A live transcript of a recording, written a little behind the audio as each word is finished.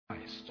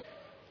Christ.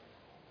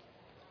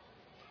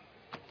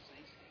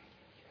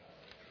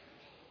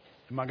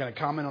 Am I going to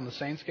comment on the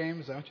Saints game?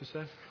 Is that what you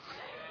said?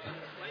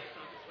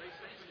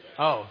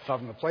 Oh, if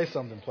I'm going to play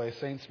something, play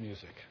Saints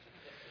music.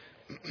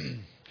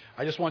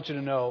 I just want you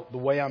to know the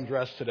way I'm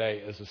dressed today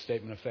is a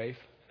statement of faith.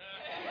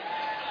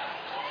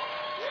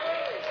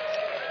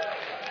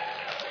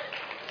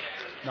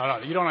 No,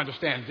 you don't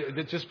understand.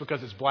 Just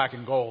because it's black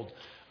and gold,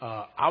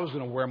 I was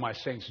going to wear my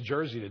Saints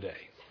jersey today.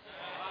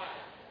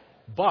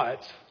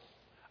 But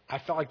I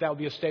felt like that would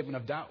be a statement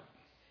of doubt.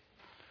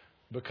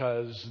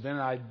 Because then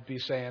I'd be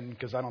saying,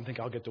 because I don't think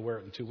I'll get to wear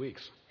it in 2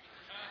 weeks.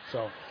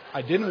 So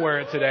I didn't wear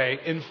it today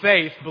in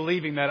faith,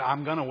 believing that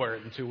I'm going to wear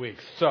it in 2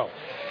 weeks. So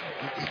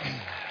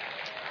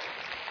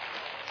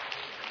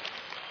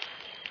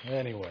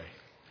anyway.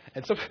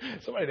 And so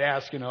somebody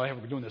asked,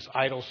 we're doing this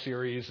idol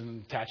series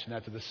and attaching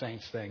that to the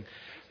Saints thing.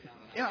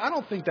 I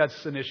don't think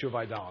that's an issue of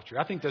idolatry.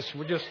 I think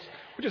we're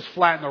just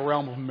flat in the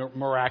realm of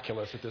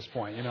miraculous at this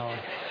point,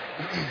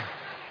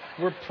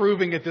 We're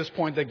proving at this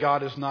point that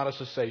God is not a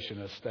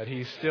cessationist, that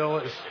He still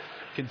is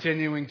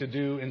continuing to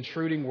do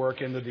intruding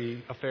work into the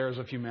affairs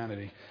of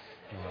humanity.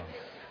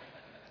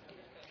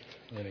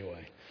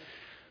 Anyway.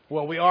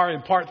 Well, we are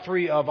in part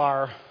 3 of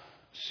our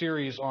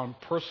series on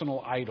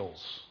personal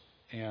idols.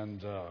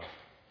 And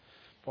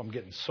I'm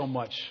getting so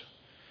much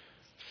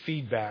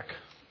feedback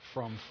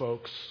from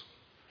folks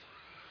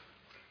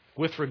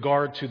with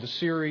regard to the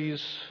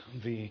series,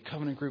 the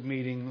covenant group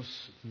meetings,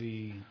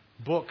 the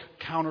book,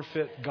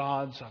 Counterfeit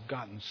Gods. I've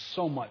gotten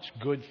so much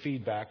good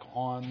feedback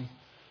on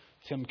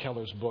Tim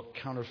Keller's book,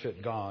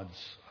 Counterfeit Gods.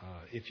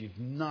 If you've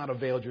not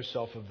availed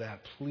yourself of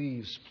that,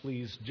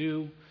 please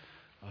do.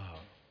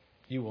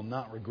 You will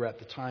not regret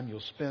the time you'll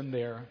spend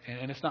there.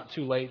 And it's not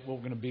too late. We're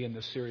going to be in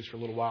this series for a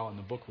little while, and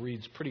the book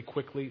reads pretty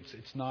quickly.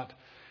 It's not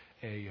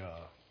a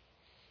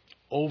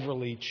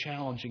overly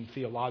challenging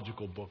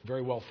theological book,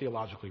 very well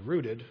theologically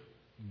rooted,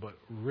 but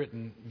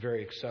written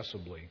very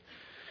accessibly.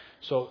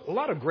 So a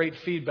lot of great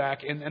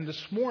feedback. And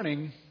this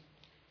morning,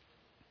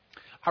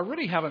 I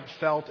really haven't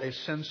felt a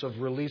sense of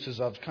release as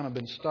I've kind of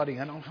been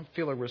studying. I don't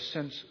feel a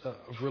sense of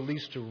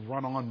release to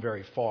run on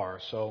very far.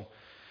 So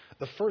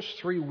the first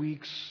 3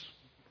 weeks,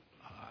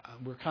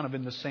 we're kind of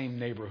in the same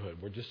neighborhood.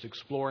 We're just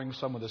exploring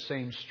some of the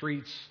same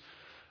streets,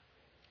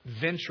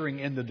 venturing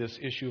into this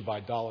issue of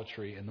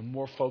idolatry. And the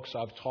more folks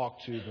I've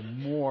talked to, the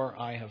more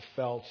I have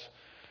felt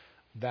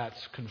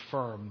that's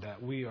confirmed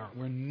that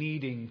we're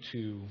needing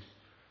to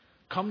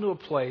come to a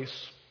place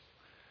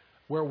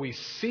where we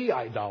see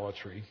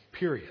idolatry,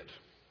 period,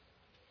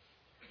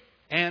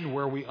 and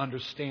where we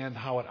understand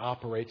how it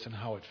operates and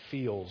how it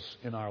feels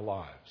in our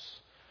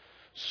lives,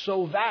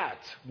 so that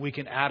we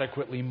can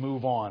adequately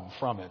move on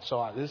from it.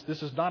 So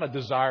this is not a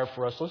desire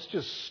for us. Let's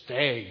just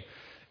stay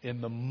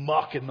in the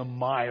muck and the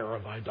mire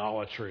of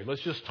idolatry.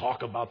 Let's just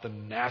talk about the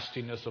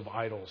nastiness of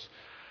idols.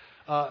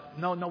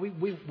 No,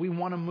 we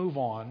want to move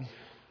on.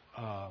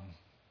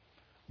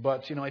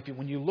 But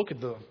when you look at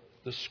the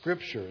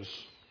Scriptures,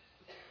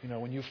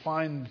 when you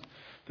find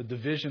the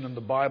division in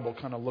the Bible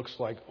kind of looks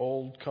like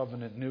Old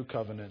Covenant, New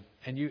Covenant,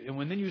 and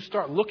then you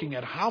start looking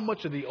at how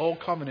much of the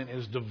Old Covenant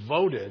is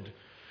devoted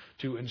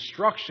to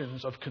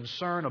instructions of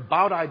concern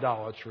about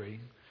idolatry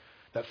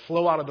that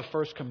flow out of the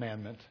first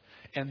commandment,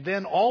 and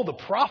then all the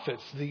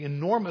prophets, the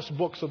enormous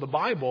books of the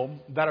Bible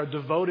that are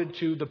devoted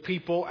to the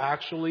people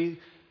actually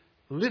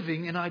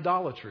living in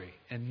idolatry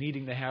and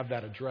needing to have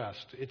that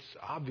addressed. It's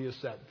obvious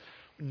that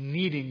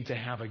needing to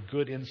have a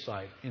good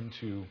insight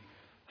into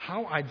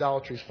how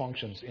idolatry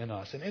functions in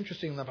us. And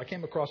interesting enough, I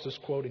came across this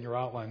quote in your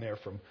outline there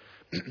from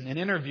an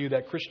interview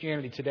that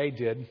Christianity Today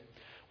did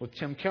with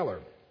Tim Keller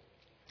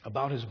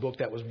about his book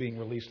that was being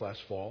released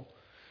last fall.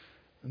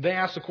 They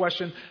asked the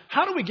question,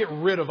 how do we get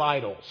rid of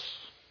idols?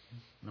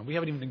 Now, we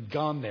haven't even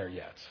gone there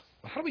yet.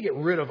 How do we get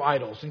rid of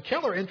idols? And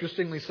Keller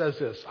interestingly says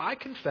this, I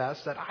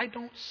confess that I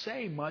don't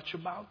say much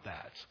about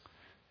that.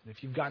 And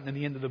if you've gotten to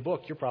the end of the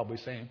book, you're probably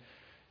saying,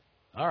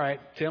 all right,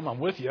 Tim, I'm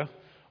with you.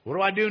 What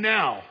do I do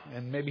now?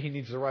 And maybe he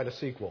needs to write a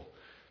sequel.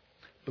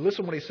 But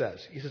listen to what he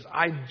says. He says,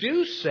 I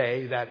do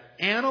say that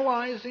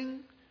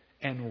analyzing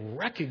and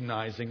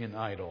recognizing an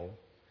idol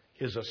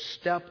is a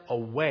step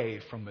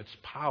away from its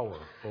power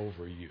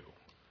over you.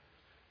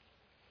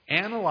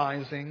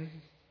 Analyzing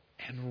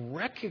and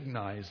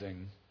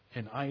recognizing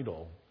an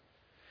idol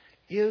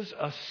is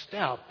a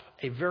step,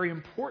 a very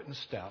important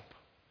step,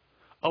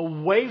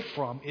 away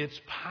from its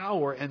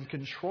power and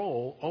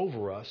control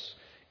over us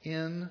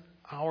in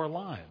our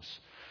lives.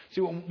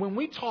 See, when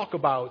we talk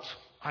about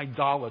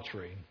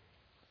idolatry,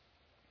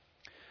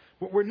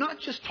 we're not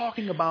just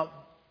talking about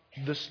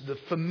the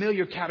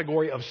familiar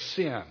category of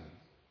sin.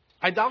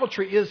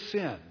 Idolatry is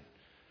sin.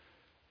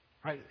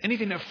 Right?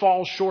 Anything that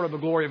falls short of the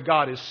glory of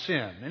God is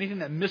sin. Anything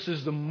that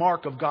misses the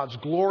mark of God's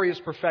glorious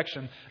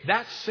perfection,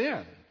 that's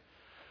sin.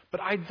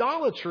 But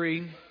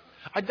idolatry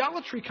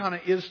kind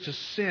of is to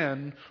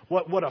sin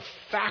what a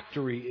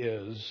factory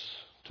is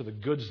to the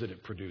goods that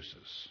it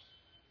produces.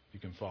 You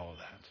can follow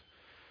that.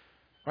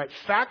 Right?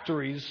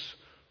 Factories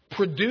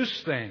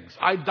produce things.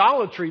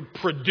 Idolatry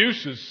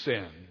produces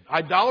sin.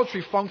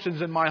 Idolatry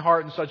functions in my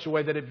heart in such a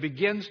way that it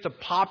begins to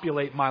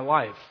populate my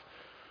life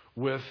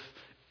with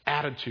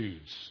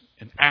attitudes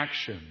and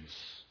actions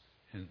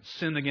and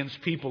sin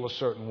against people a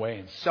certain way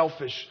and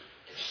selfish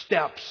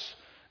steps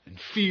and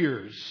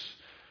fears.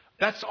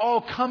 That's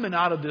all coming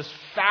out of this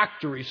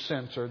factory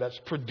center that's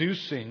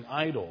producing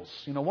idols.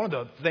 You know, one of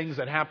the things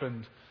that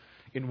happened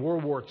in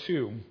World War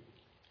II,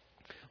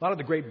 a lot of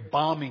the great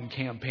bombing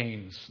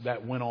campaigns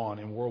that went on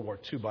in World War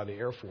II by the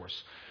Air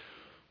Force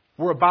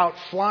were about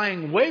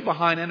flying way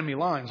behind enemy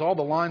lines. All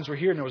the lines were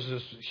here, and there was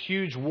this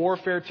huge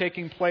warfare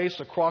taking place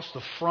across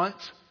the front.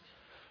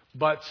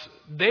 But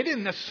they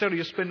didn't necessarily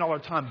just spend all their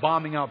time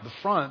bombing out the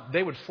front.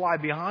 They would fly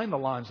behind the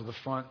lines of the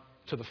front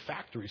to the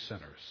factory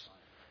centers.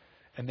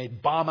 And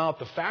they'd bomb out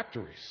the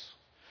factories.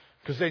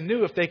 Because they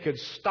knew if they could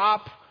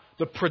stop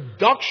the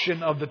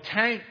production of the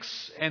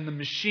tanks and the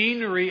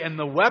machinery and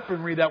the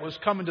weaponry that was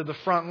coming to the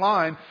front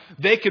line,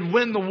 they could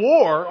win the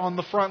war on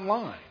the front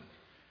line.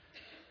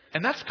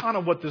 And that's kind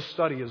of what this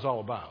study is all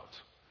about.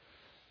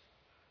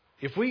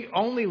 If we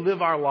only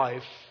live our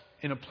life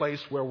in a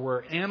place where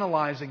we're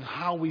analyzing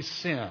how we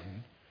sin,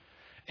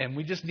 and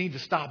we just need to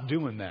stop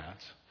doing that.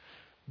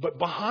 But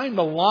behind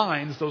the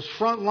lines, those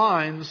front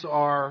lines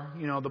are,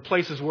 the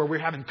places where we're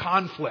having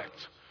conflict.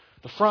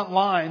 The front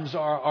lines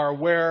are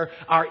where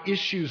our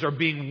issues are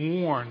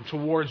being worn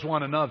towards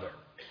one another.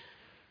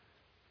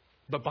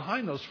 But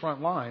behind those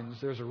front lines,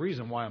 there's a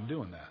reason why I'm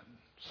doing that.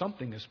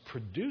 Something is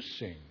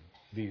producing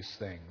these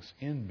things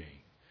in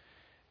me.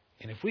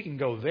 And if we can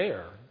go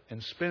there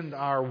and spend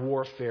our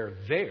warfare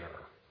there,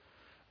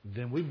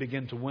 then we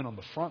begin to win on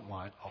the front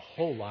line a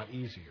whole lot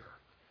easier.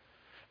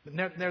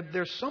 But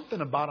there's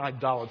something about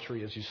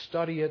idolatry as you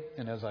study it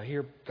and as I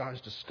hear guys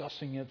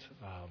discussing it.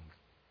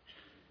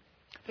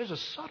 There's a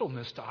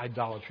subtleness to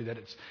idolatry that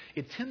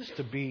it tends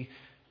to be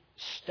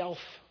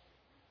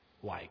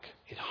stealth-like.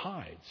 It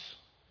hides.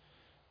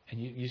 And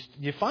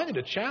you find it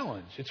a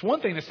challenge. It's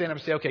one thing to stand up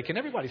and say, okay, can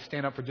everybody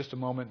stand up for just a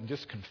moment and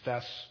just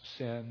confess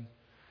sin?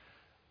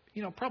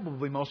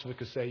 Probably most of it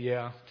could say,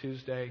 yeah,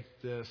 Tuesday,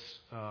 this,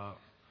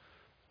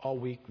 all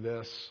week,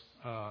 this.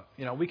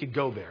 We could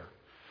go there.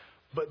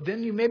 But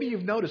then maybe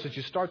you've noticed as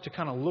you start to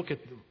kind of look at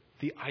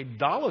the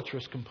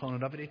idolatrous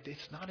component of it,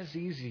 it's not as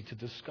easy to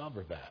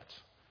discover that.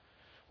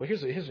 Well,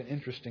 here's an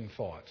interesting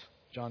thought.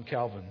 John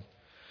Calvin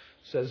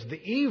says,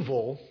 the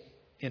evil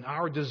in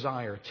our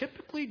desire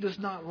typically does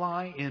not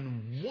lie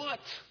in what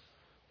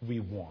we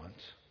want,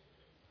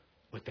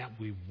 but that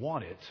we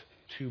want it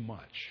too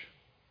much.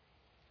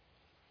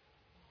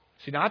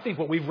 See, now I think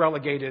what we've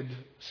relegated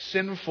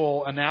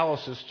sinful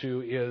analysis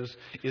to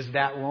is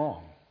that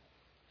wrong?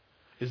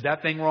 Is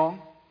that thing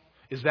wrong?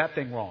 Is that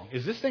thing wrong?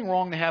 Is this thing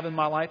wrong to have in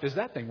my life? Is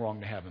that thing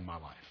wrong to have in my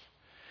life?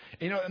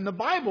 And the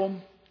Bible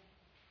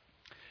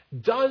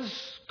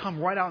does come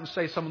right out and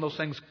say some of those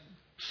things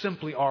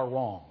simply are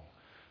wrong.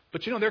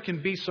 But there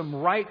can be some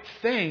right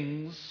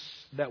things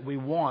that we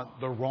want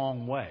the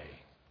wrong way.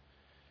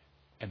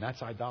 And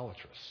that's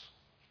idolatrous.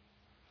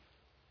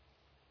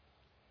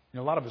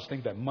 A lot of us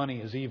think that money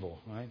is evil,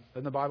 right?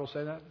 Doesn't the Bible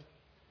say that?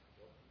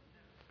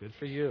 Good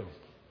for you.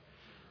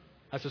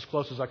 That's as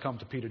close as I come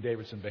to Peter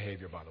Davidson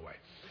behavior, by the way.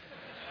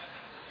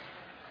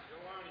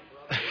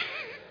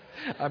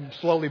 I'm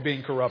slowly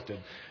being corrupted.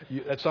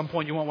 At some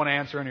point, you won't want to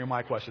answer any of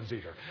my questions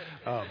either.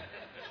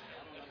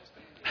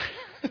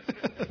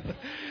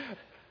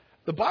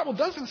 The Bible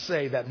doesn't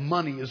say that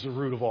money is the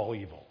root of all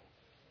evil.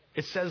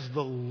 It says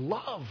the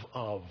love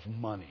of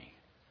money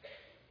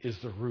is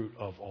the root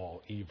of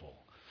all evil.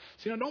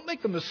 So, don't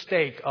make the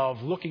mistake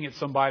of looking at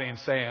somebody and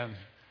saying,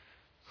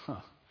 look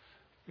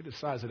at the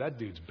size of that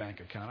dude's bank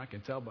account. I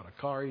can tell by the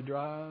car he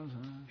drives.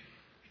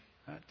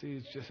 That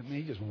dude's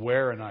he's just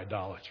wearing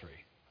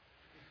idolatry.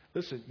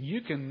 Listen,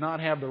 you can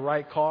not have the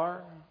right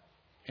car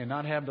and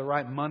not have the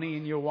right money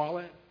in your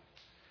wallet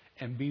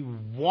and be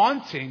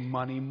wanting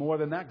money more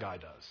than that guy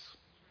does.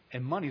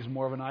 And money's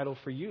more of an idol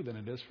for you than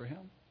it is for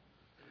him.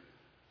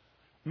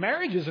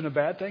 Marriage isn't a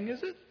bad thing,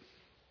 is it?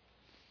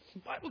 The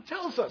Bible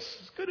tells us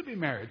it's good to be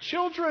married.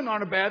 Children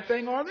aren't a bad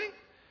thing, are they?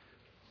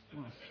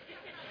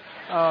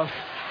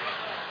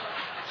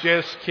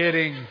 Just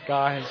kidding,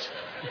 guys.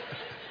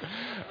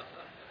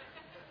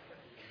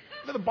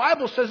 The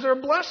Bible says they're a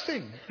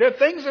blessing. There are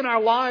things in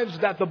our lives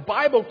that the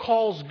Bible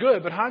calls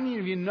good, but how many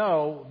of you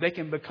know they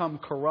can become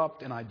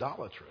corrupt and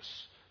idolatrous?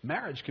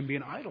 Marriage can be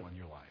an idol in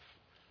your life.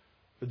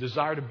 The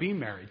desire to be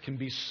married can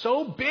be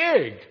so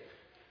big.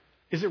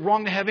 Is it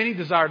wrong to have any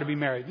desire to be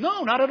married?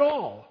 No, not at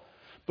all.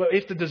 But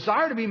if the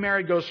desire to be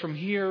married goes from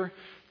here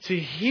to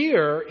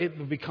here, it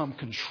will become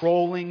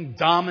controlling,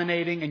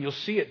 dominating, and you'll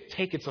see it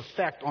take its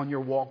effect on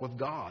your walk with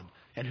God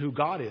and who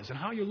God is and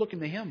how you're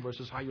looking to Him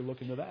versus how you're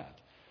looking to that.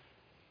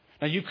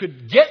 Now, you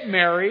could get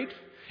married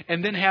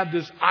and then have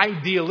this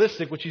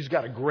idealistic, which he's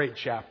got a great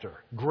chapter.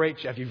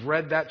 If you've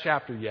read that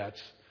chapter yet,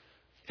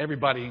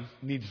 everybody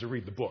needs to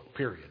read the book,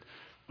 period.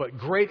 But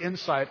great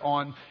insight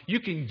on you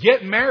can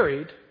get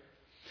married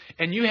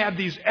and you have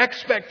these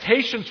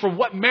expectations for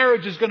what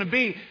marriage is going to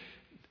be.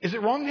 Is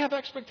it wrong to have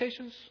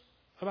expectations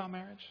about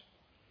marriage?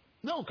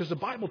 No, because the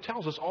Bible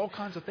tells us all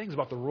kinds of things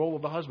about the role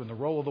of the husband, the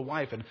role of the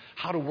wife, and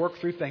how to work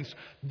through things.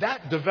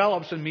 That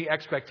develops in me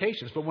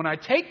expectations. But when I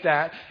take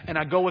that and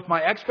I go with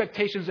my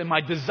expectations and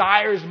my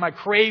desires and my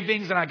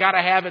cravings, and I got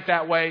to have it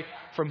that way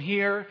from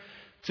here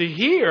to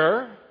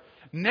here,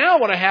 now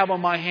what I have on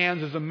my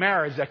hands is a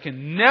marriage that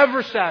can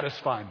never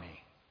satisfy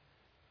me.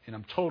 And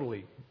I'm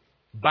totally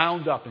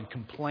bound up in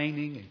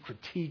complaining and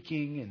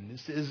critiquing, and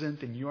this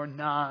isn't, and you're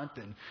not,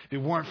 and if it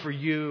weren't for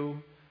you.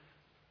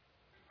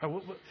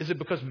 Is it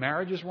because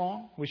marriage is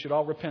wrong? We should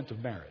all repent of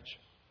marriage.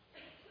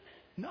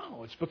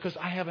 No, it's because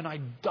I have an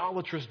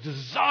idolatrous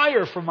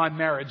desire for my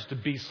marriage to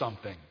be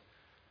something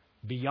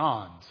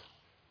beyond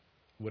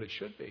what it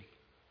should be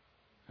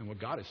and what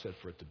God has said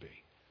for it to be.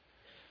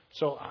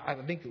 So I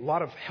think a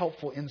lot of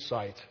helpful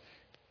insight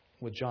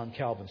with John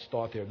Calvin's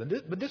thought there.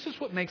 But this is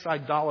what makes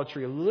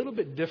idolatry a little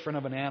bit different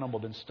of an animal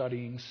than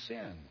studying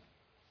sin.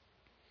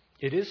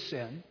 It is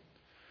sin,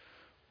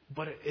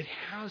 but it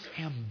has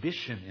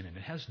ambition in it.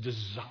 It has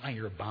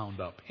desire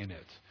bound up in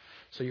it.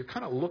 So you're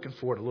kind of looking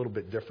for it a little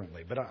bit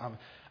differently. But I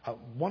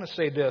want to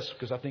say this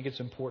because I think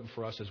it's important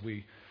for us as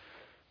we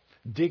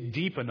dig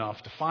deep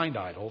enough to find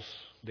idols.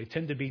 They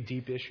tend to be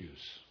deep issues.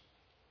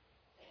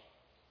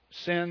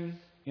 Sin,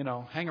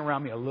 hang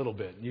around me a little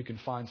bit and you can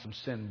find some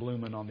sin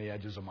blooming on the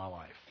edges of my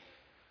life.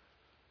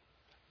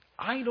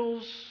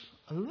 Idols,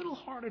 a little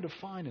harder to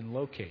find and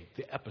locate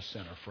the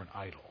epicenter for an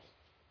idol.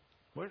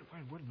 What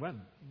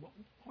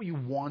are you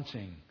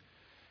wanting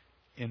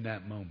in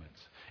that moment?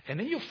 And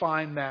then you'll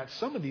find that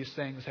some of these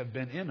things have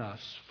been in us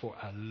for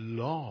a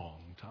long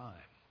time.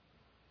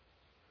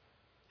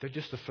 They're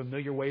just the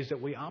familiar ways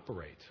that we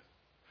operate.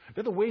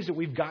 They're the ways that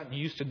we've gotten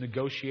used to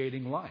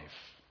negotiating life.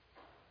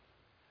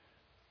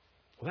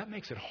 Well, that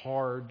makes it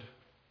hard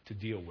to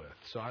deal with.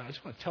 So I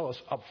just want to tell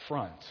us up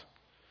front,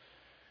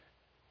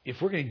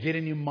 if we're going to get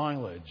any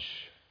mileage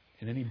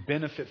and any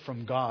benefit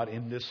from God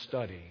in this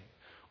study,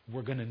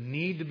 we're going to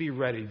need to be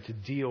ready to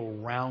deal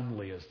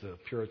roundly, as the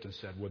Puritan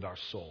said, with our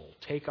soul.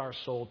 Take our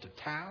soul to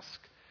task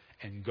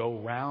and go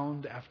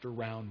round after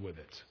round with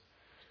it.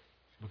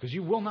 Because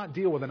you will not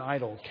deal with an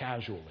idol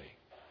casually.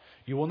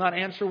 You will not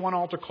answer one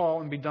altar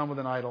call and be done with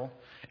an idol.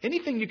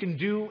 Anything you can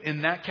do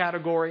in that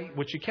category,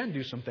 which you can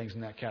do some things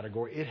in that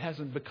category, it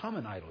hasn't become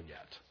an idol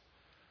yet.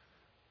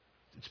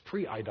 It's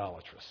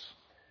pre-idolatrous.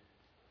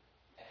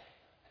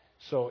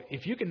 So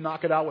if you can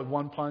knock it out with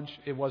one punch,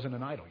 it wasn't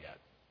an idol yet.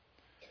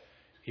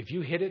 If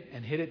you hit it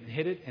and hit it and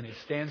hit it, and it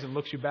stands and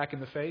looks you back in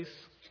the face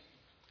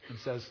and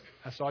says,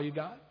 that's all you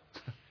got?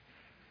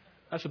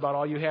 That's about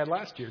all you had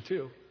last year,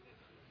 too.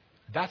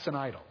 That's an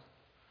idol.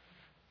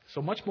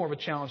 So much more of a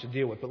challenge to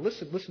deal with. But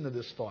listen to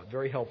this thought,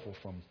 very helpful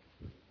from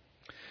a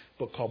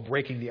book called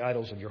Breaking the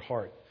Idols of Your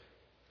Heart.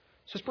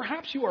 It says,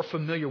 perhaps you are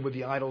familiar with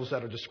the idols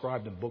that are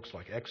described in books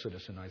like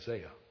Exodus and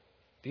Isaiah.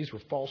 These were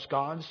false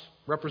gods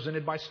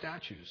represented by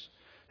statues.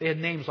 They had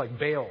names like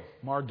Baal,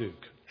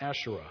 Marduk,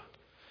 Asherah.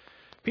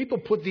 People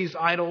put these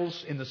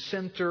idols in the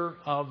center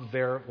of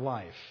their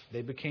life.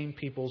 They became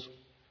people's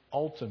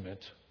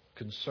ultimate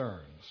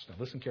concerns. Now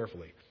listen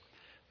carefully.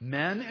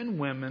 Men and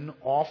women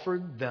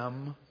offered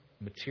them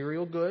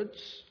material goods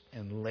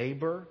and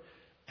labor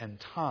and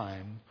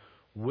time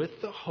with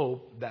the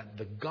hope that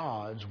the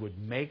gods would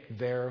make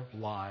their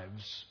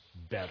lives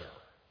better.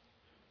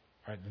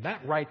 All right,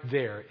 that right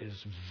there is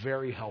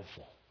very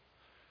helpful.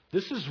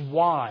 This is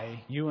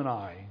why you and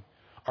I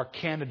are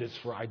candidates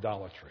for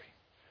idolatry.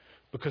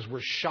 Because we're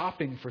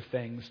shopping for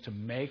things to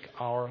make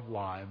our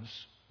lives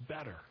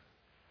better.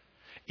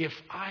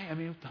 How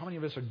many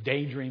of us are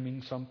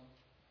daydreaming some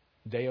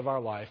day of our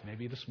life,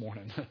 maybe this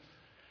morning?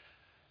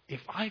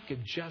 If I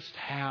could just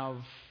have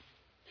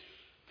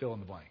fill in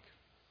the blank,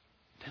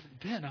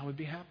 then I would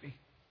be happy.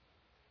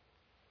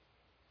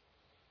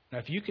 Now,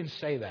 if you can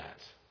say that,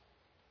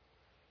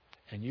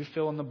 and you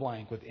fill in the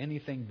blank with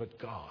anything but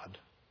God,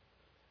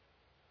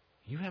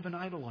 you have an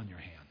idol on your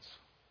hands.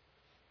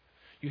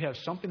 You have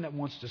something that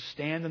wants to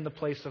stand in the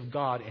place of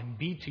God and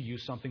be to you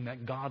something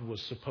that God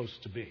was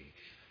supposed to be.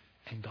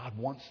 And God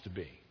wants to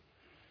be.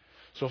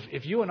 So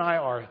if you and I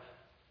are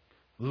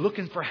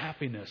looking for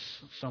happiness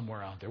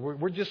somewhere out there,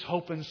 we're just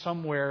hoping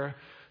somewhere,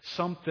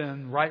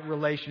 something, right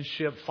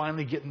relationship,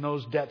 finally getting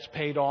those debts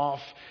paid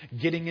off,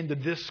 getting into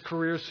this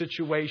career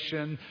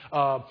situation,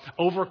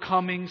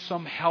 overcoming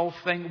some health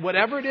thing,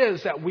 whatever it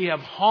is that we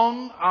have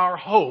hung our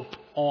hope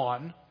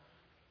on,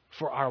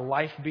 for our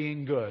life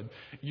being good,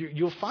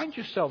 you'll find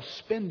yourself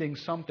spending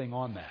something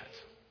on that.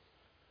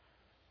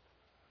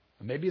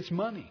 Maybe it's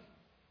money.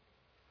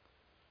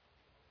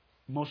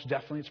 Most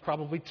definitely it's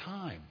probably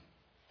time.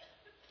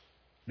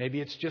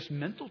 Maybe it's just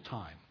mental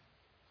time.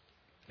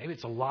 Maybe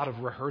it's a lot of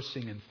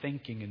rehearsing and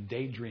thinking and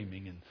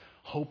daydreaming and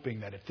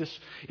hoping that if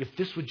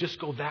this would just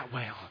go that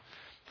way.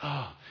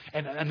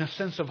 And a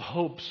sense of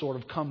hope sort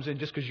of comes in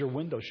just because you're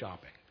window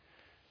shopping.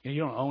 You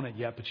don't own it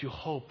yet, but you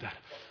hope that,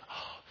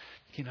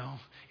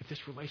 if this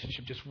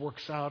relationship just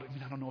works out,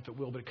 I don't know if it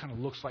will, but it kind of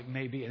looks like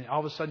maybe. And all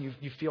of a sudden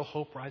you feel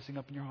hope rising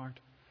up in your heart.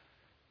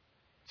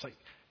 It's like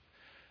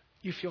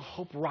You feel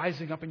hope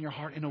rising up in your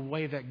heart in a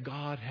way that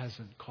God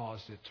hasn't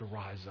caused it to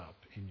rise up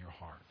in your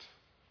heart.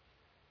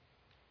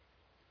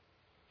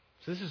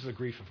 So this is the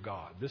grief of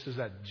God. This is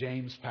that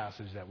James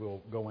passage that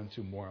we'll go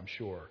into more, I'm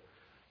sure,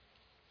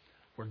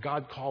 where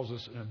God calls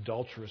us an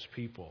adulterous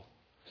people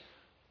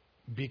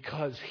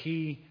because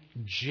He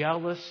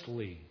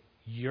jealously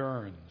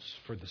yearns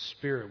for the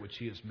Spirit which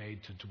He has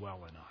made to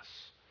dwell in us.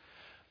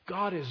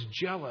 God is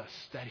jealous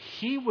that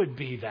He would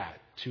be that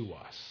to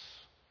us.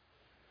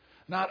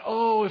 Not,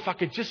 if I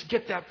could just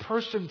get that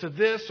person to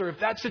this, or if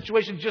that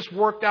situation just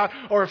worked out,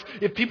 or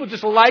if people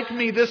just like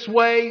me this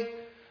way,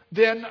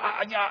 then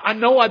I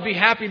know I'd be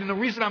happy. And the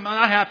reason I'm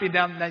not happy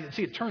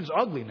see, it turns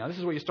ugly now. This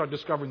is where you start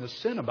discovering the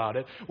sin about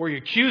it, where you're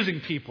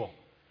accusing people.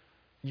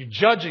 You're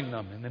judging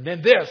them. And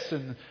then this,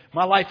 and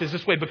my life is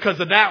this way because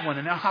of that one.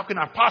 And now how can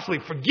I possibly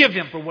forgive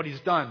him for what he's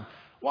done?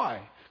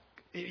 Why?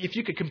 If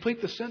you could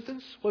complete the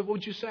sentence, what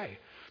would you say?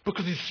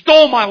 Because he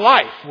stole my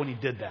life when he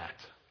did that.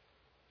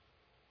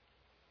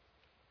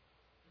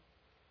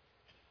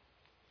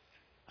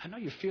 I know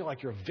you feel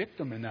like you're a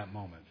victim in that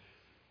moment.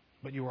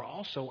 But you are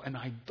also an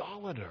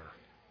idolater.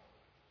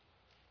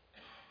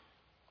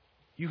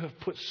 You have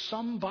put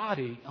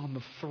somebody on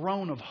the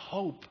throne of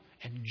hope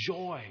and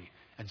joy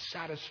and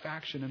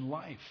satisfaction in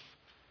life.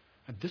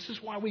 And this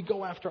is why we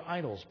go after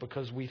idols,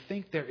 because we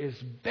think there is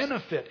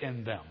benefit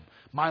in them.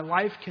 My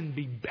life can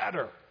be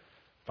better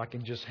if I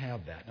can just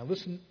have that. Now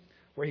listen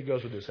where he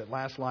goes with this. That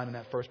last line in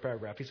that first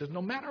paragraph. He says,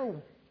 no matter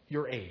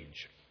your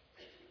age,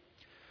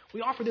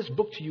 we offer this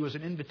book to you as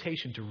an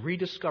invitation to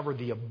rediscover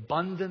the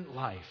abundant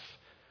life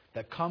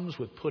that comes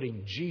with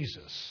putting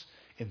Jesus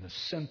in the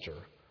center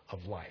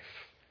of life.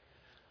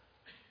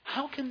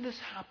 How can this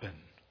happen?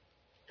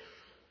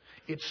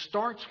 It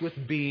starts with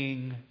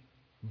being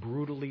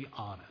brutally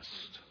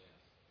honest.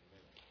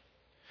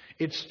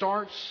 It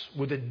starts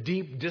with a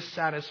deep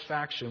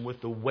dissatisfaction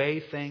with the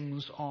way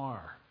things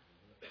are.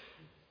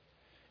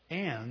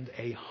 And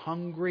a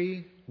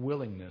hungry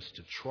willingness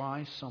to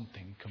try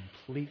something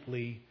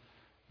completely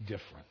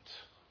different.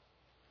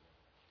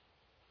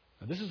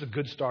 Now, this is a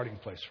good starting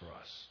place for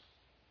us,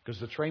 because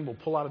the train will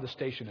pull out of the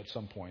station at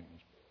some point.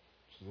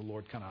 So the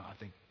Lord kind of, I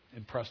think,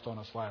 impressed on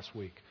us last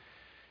week.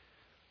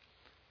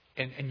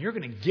 And you're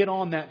going to get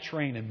on that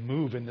train and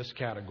move in this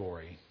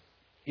category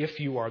if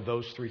you are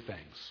those three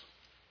things.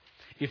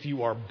 If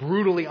you are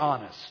brutally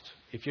honest.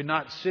 If you're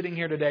not sitting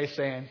here today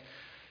saying,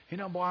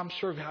 boy, I'm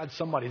sure God,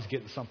 somebody's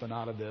getting something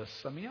out of this.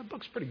 I mean, that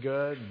book's pretty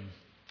good.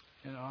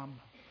 And, I'm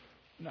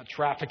not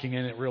trafficking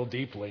in it real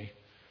deeply.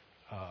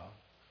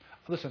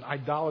 Listen,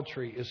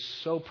 idolatry is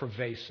so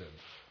pervasive.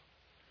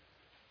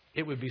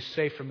 It would be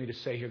safe for me to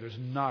say here there's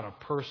not a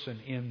person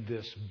in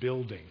this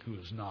building who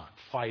is not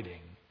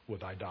fighting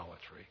with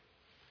idolatry.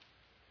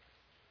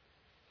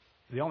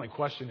 The only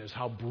question is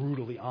how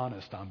brutally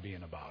honest I'm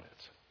being about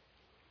it.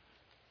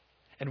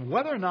 And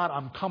whether or not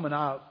I'm coming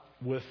out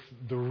with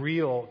the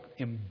real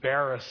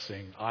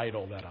embarrassing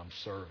idol that I'm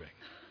serving.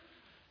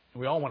 And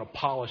we all want to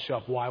polish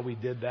up why we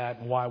did that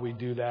and why we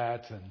do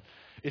that. And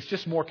it's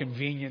just more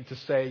convenient to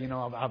say,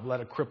 I've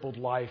led a crippled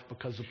life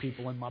because of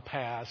people in my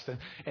past.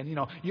 And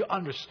you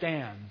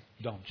understand,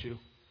 don't you?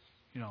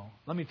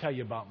 Let me tell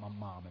you about my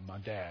mom and my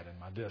dad and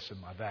my this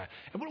and my that.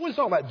 And what does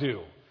all that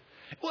do?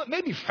 Well, it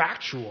may be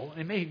factual.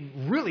 It may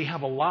really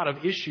have a lot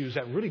of issues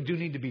that really do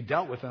need to be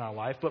dealt with in our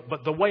life.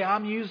 But the way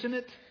I'm using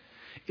it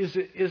is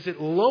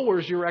it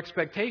lowers your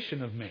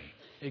expectation of me.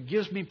 It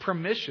gives me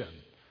permission.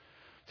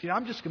 See,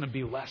 I'm just going to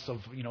be less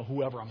of,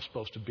 whoever I'm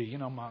supposed to be.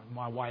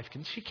 My wife,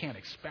 she can't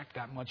expect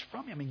that much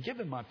from me. I mean,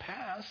 given my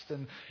past,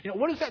 and,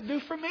 what does that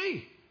do for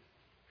me?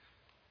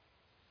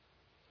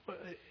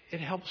 It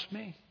helps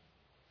me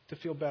to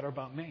feel better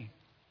about me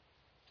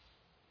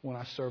when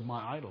I serve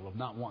my idol of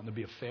not wanting to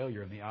be a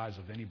failure in the eyes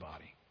of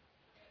anybody.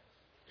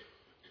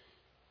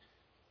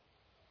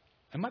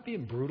 Am I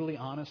being brutally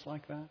honest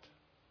like that?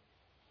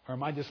 Or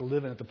am I just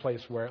living at the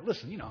place where,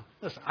 listen,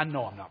 I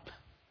know I'm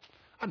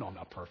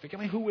not perfect. I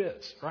mean, who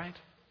is, right?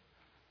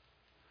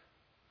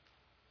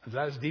 Is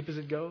that as deep as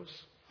it goes?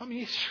 I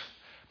mean,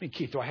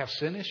 Keith, do I have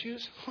sin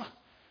issues? Huh.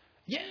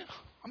 Yeah.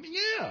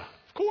 Yeah,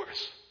 of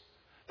course.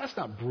 That's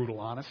not brutal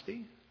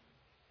honesty.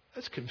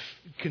 That's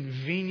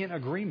convenient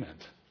agreement.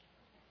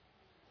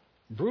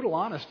 Brutal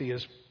honesty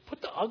is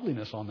put the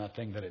ugliness on that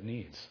thing that it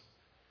needs.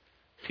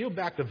 Peel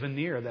back the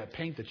veneer of that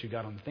paint that you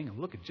got on the thing and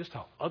look at just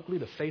how ugly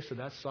the face of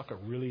that sucker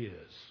really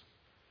is.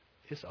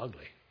 It's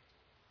ugly.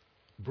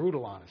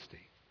 Brutal honesty.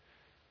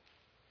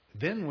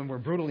 Then when we're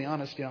brutally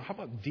honest, how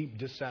about deep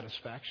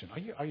dissatisfaction?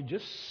 Are you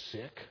just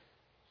sick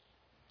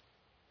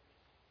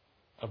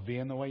of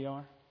being the way you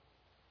are?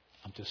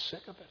 I'm just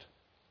sick of it.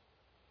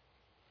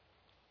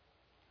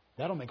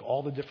 That'll make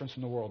all the difference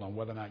in the world on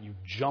whether or not you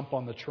jump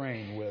on the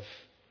train with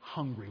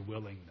hungry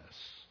willingness.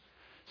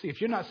 See, if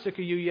you're not sick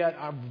of you yet,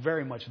 I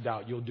very much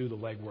doubt you'll do the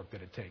legwork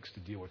that it takes to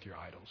deal with your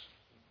idols.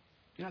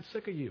 You're not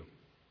sick of you.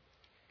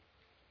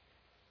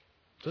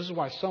 This is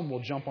why some will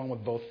jump on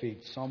with both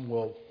feet. Some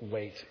will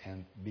wait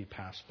and be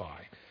passed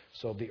by.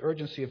 So the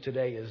urgency of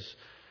today is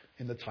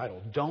in the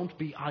title. Don't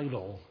be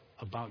idle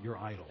about your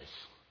idols.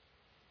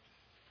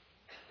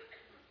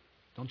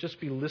 Don't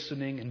just be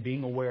listening and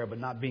being aware, but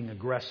not being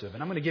aggressive.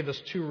 And I'm going to give us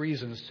 2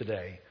 reasons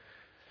today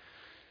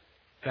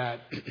that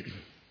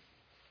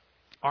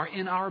are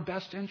in our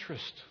best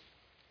interest.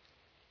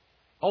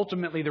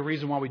 Ultimately, the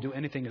reason why we do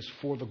anything is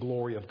for the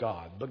glory of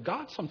God. But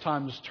God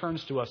sometimes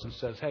turns to us and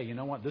says, hey, you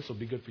know what? This will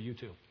be good for you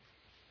too.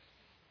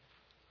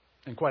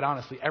 And quite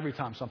honestly, every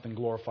time something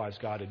glorifies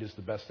God, it is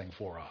the best thing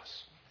for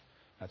us.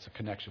 That's a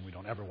connection we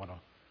don't ever want to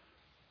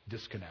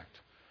disconnect.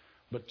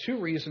 But 2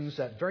 reasons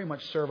that very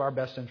much serve our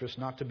best interest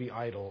not to be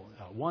idle.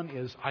 One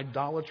is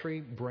idolatry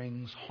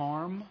brings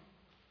harm.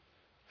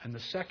 And the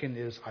second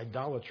is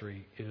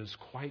idolatry is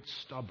quite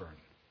stubborn.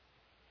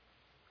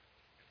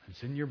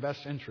 It's in your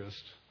best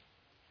interest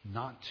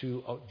not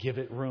to give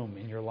it room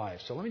in your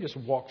life. So let me just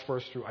walk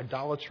first through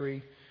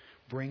idolatry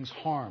brings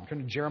harm. Turn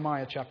to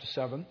Jeremiah chapter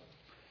 7.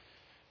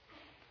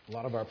 A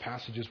lot of our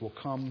passages will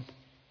come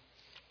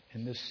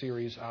in this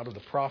series out of the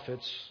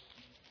prophets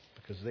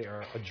because they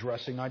are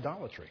addressing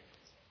idolatry.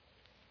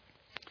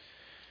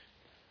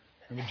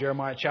 In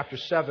Jeremiah chapter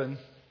 7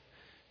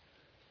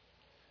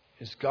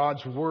 is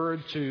God's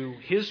word to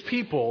His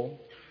people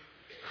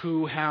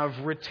who have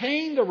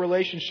retained a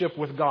relationship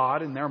with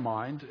God in their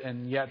mind,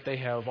 and yet they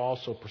have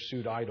also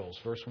pursued idols.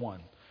 Verse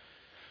 1.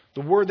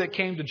 The word that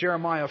came to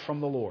Jeremiah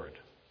from the Lord.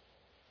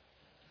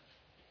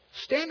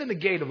 Stand in the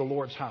gate of the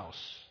Lord's house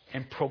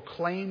and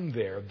proclaim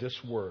there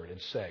this word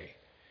and say,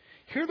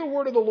 hear the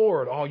word of the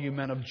Lord, all you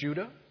men of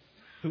Judah,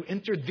 who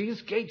entered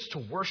these gates to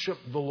worship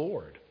the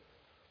Lord.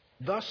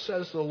 Thus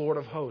says the Lord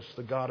of hosts,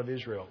 the God of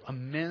Israel,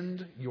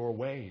 amend your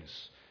ways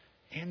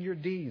and your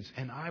deeds,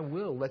 and I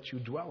will let you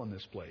dwell in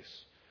this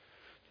place.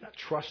 Do not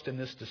trust in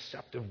this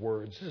deceptive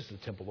words. This is the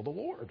temple of the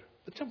Lord.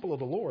 The temple of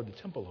the Lord, the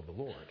temple of the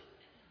Lord.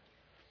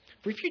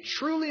 For if you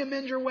truly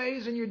amend your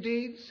ways and your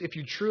deeds, if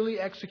you truly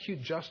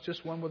execute justice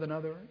one with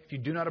another, if you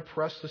do not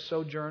oppress the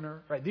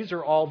sojourner, right? These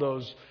are all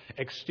those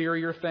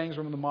exterior things.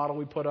 Remember the model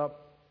we put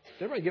up?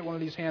 Did everybody get one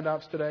of these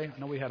handouts today? I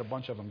know we had a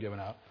bunch of them given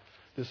out.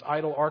 This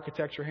idol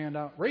architecture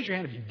handout. Raise your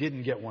hand if you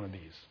didn't get one of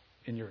these.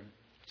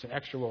 It's an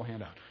extra little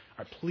handout.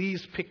 All right,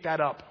 please pick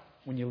that up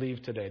when you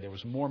leave today. There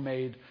was more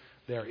made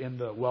there in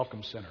the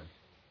Welcome Center.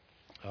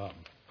 If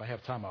I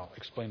have time, I'll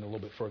explain a little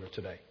bit further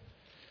today.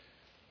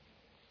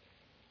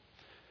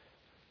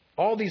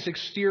 All these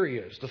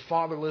exteriors, the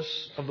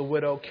fatherless of the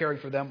widow caring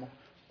for them,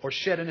 or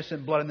shed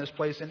innocent blood in this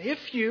place. And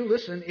if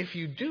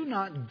you do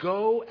not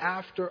go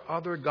after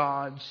other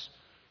gods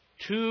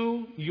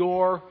to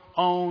your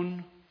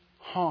own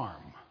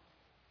harm.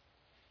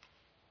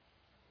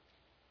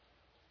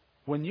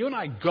 When you and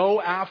I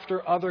go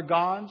after other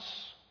gods,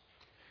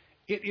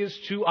 it is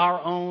to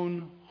our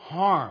own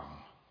harm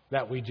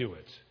that we do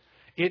it.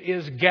 It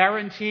is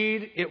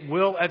guaranteed it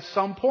will at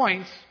some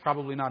point,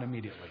 probably not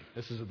immediately.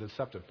 This is the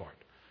deceptive part.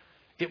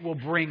 It will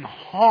bring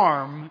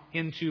harm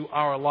into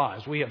our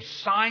lives. We have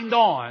signed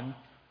on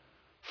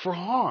for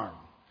harm.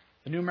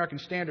 The New American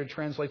Standard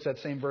translates that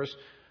same verse,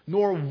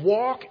 nor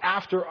walk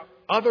after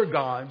other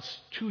gods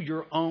to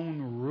your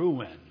own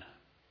ruin.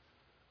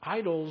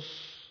 Idols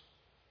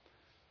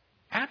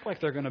act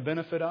like they're going to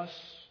benefit us,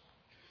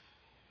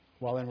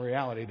 while in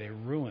reality they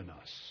ruin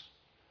us.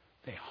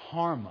 They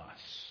harm us.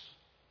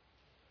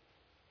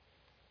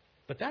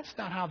 But that's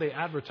not how they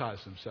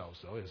advertise themselves,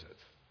 though, is it?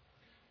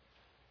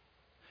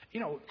 You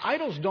know,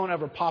 idols don't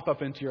ever pop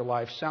up into your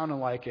life sounding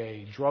like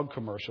a drug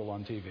commercial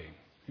on TV.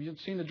 Have you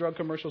seen the drug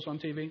commercials on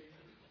TV?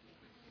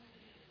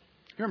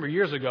 Remember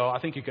years ago, I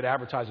think you could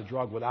advertise a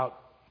drug without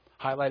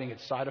highlighting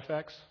its side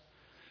effects.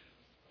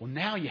 Well,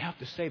 now you have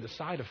to say the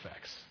side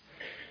effects.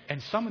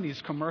 And some of these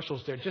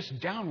commercials, they're just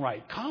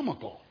downright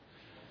comical.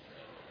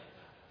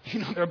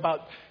 You know, they're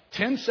about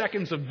 10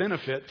 seconds of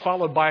benefit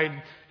followed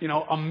by,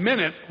 a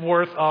minute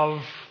worth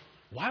of,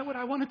 why would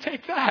I want to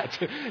take that?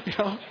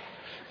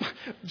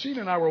 Gene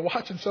and I were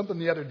watching something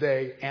the other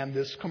day, and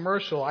this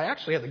commercial, I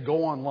actually had to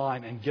go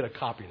online and get a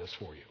copy of this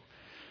for you.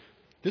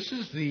 This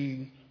is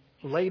the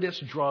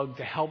latest drug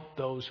to help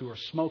those who are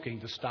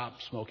smoking to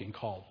stop smoking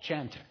called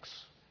Chantix.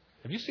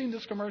 Have you seen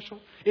this commercial?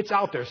 It's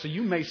out there, so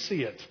you may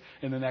see it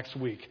in the next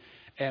week.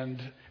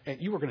 And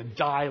you are going to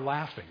die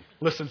laughing.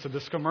 Listen to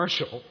this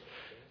commercial.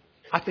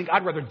 I think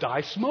I'd rather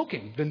die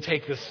smoking than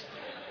take this.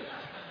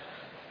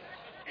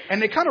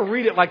 And they kind of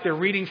read it like they're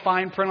reading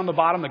fine print on the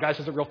bottom. The guy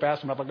says it real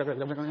fast.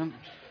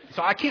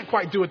 So I can't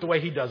quite do it the way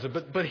he does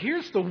it. But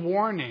here's the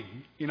warning.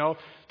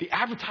 The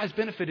advertised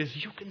benefit is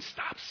you can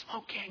stop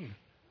smoking.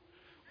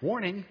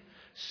 Warning,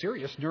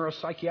 serious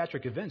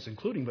neuropsychiatric events,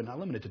 including but not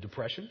limited to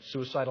depression,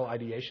 suicidal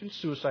ideation,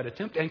 suicide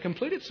attempt, and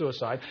completed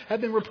suicide,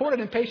 have been reported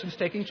in patients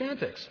taking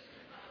Chantix.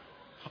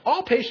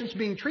 All patients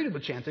being treated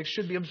with Chantix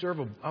should be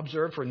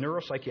observed for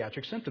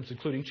neuropsychiatric symptoms,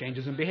 including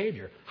changes in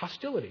behavior,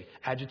 hostility,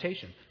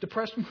 agitation,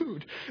 depressed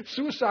mood,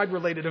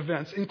 suicide-related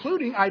events,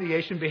 including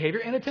ideation,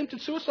 behavior, and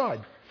attempted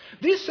suicide.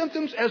 These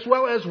symptoms, as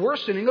well as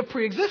worsening of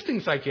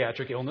pre-existing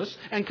psychiatric illness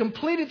and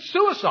completed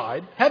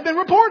suicide, have been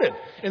reported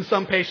in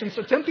some patients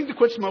attempting to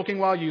quit smoking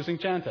while using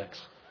Chantix.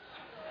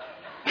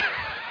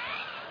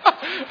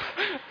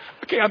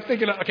 Okay, I'm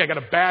thinking, okay, I got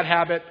a bad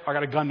habit, or I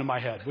got a gun to my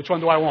head. Which one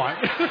do I want?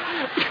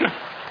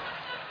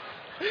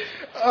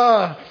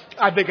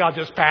 I think I'll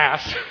just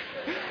pass.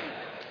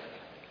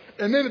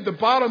 And then at the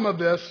bottom of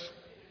this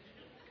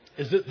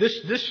is that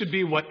this should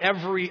be what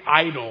every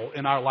idol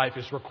in our life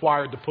is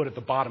required to put at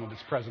the bottom of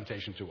its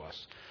presentation to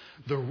us.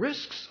 The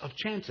risks of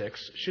Chantix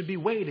should be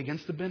weighed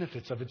against the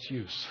benefits of its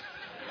use.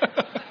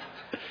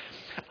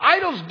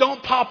 Idols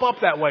don't pop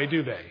up that way,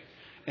 do they?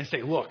 And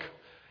say, look,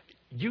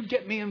 you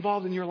get me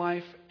involved in your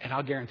life, and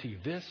I'll guarantee you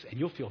this, and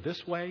you'll feel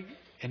this way,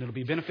 and it'll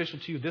be beneficial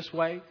to you this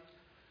way.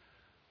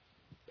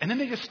 And then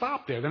they just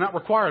stop there. They're not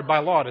required by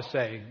law to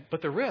say,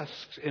 but the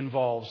risks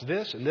involves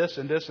this and this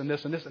and this and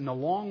this and this, and the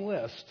long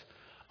list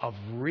of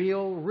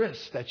real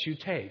risks that you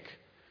take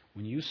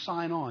when you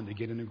sign on to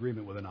get an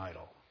agreement with an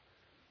idol.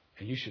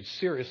 And you should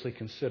seriously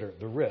consider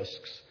the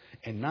risks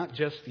and not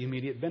just the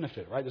immediate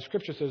benefit, right? The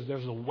scripture says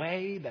there's a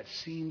way that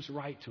seems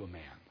right to a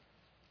man.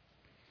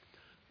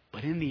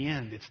 But in the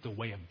end, it's the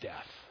way of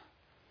death.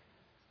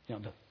 You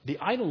know, the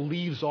idol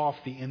leaves off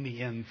the in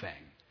the end thing.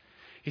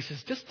 He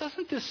says,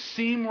 doesn't this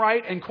seem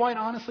right? And quite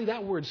honestly,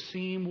 that word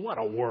seem, what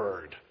a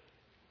word.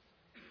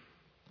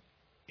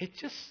 It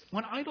just,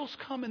 when idols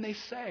come and they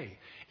say,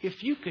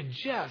 if you could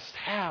just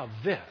have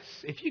this,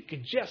 if you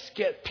could just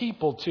get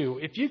people to,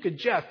 if you could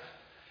just,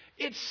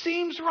 it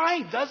seems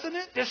right, doesn't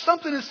it? There's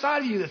something inside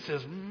of you that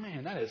says,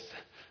 man, that is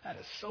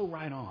so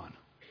right on.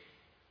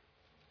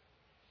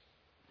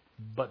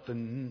 But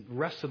the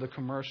rest of the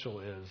commercial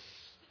is,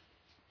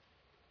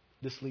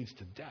 this leads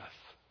to death.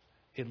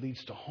 It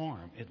leads to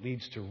harm. It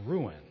leads to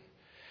ruin.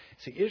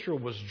 See, Israel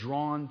was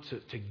drawn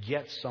to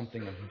get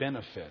something of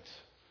benefit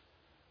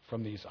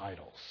from these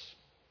idols.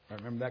 Right,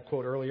 remember that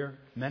quote earlier?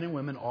 Men and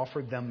women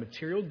offered them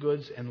material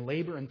goods and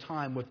labor and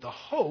time with the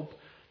hope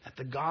that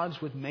the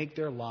gods would make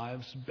their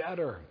lives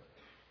better.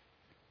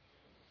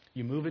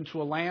 You move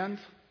into a land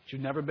that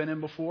you've never been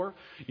in before.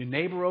 Your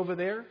neighbor over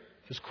there,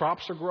 his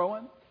crops are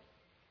growing.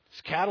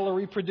 His cattle are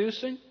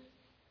reproducing.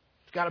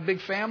 He's got a big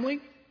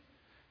family.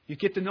 You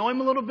get to know him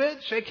a little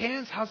bit, shake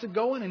hands, how's it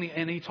going?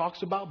 And he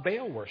talks about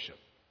Baal worship.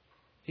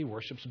 He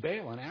worships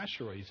Baal and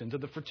Asherah. He's into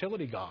the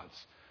fertility gods.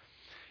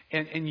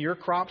 And your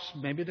crops,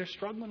 maybe they're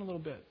struggling a little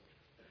bit.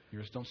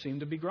 Yours don't seem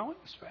to be growing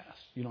as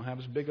fast. You don't have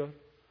as big a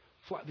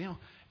flat. You know,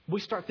 we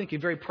start thinking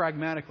very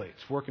pragmatically.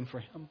 It's working for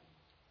him.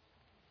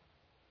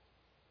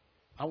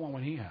 I want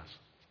what he has.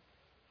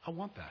 I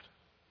want that.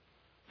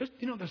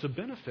 There's a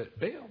benefit.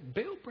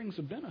 Baal brings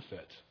a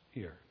benefit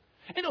here.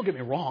 And don't get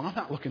me wrong, I'm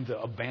not looking to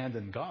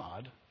abandon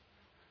God.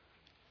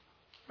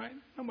 Right?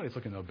 Nobody's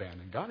looking to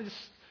abandon God. I'm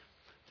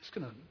just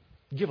going to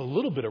give a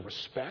little bit of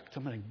respect.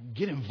 I'm going to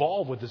get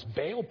involved with this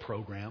Baal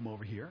program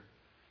over here.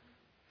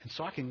 And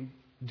so I can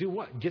do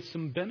what? Get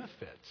some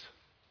benefit.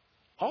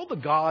 All the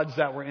gods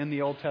that were in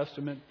the Old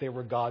Testament, they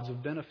were gods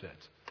of benefit.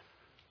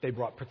 They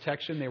brought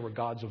protection. They were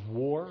gods of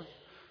war.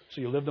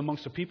 So you lived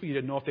amongst the people. You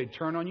didn't know if they'd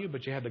turn on you,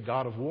 but you had the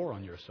God of war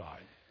on your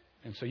side.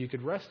 And so you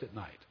could rest at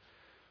night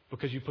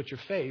because you put your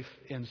faith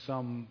in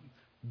some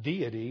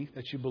deity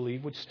that you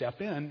believe would step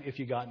in if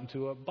you got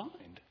into a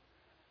bind.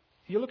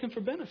 You're looking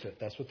for benefit.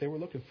 That's what they were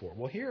looking for.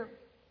 Well, here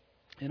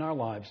in our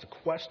lives, the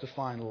quest to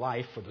find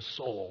life for the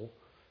soul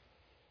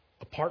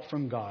apart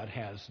from God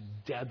has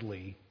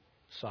deadly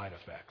side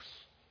effects.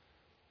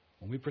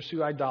 When we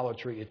pursue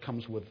idolatry, it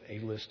comes with a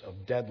list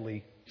of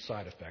deadly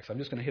side effects. I'm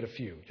just going to hit a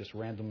few, just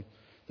random.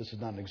 This is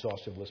not an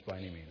exhaustive list by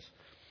any means.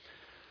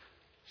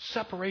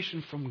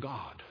 Separation from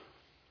God.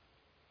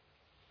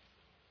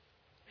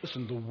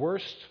 Listen, the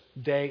worst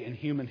day in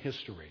human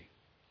history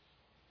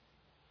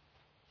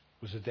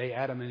was the day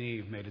Adam and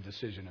Eve made a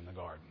decision in the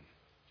garden.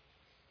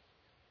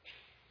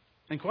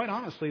 And quite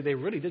honestly, they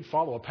really did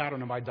follow a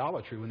pattern of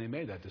idolatry when they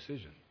made that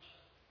decision.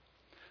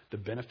 The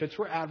benefits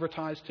were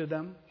advertised to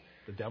them.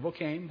 The devil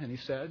came and he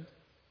said,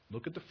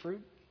 look at the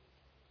fruit.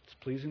 It's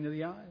pleasing to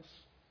the eyes.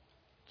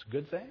 It's a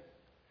good thing.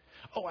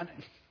 Oh, and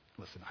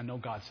listen, I know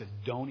God said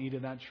don't eat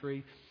of that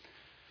tree.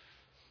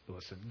 But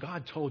listen,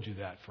 God told you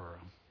that for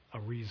a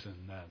reason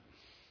that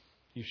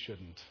you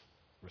shouldn't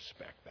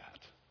respect that.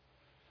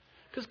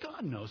 Because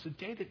God knows the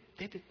day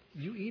that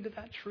you eat of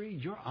that tree,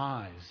 your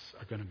eyes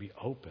are going to be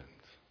opened.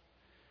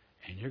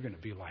 And you're going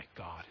to be like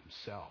God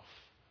himself,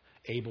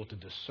 able to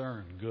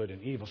discern good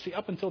and evil. See,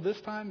 up until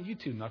this time, you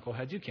two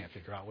knuckleheads, you can't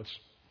figure out what's...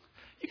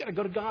 You got to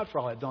go to God for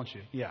all that, don't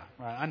you? Yeah,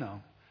 right, I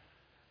know.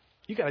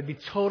 You got to be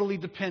totally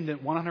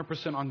dependent,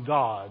 100% on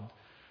God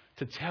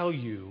to tell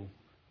you,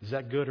 is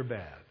that good or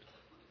bad?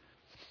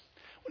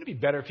 Wouldn't it be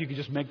better if you could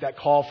just make that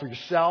call for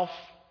yourself?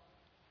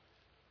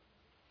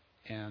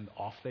 And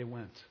off they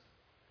went.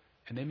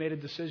 And they made a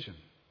decision.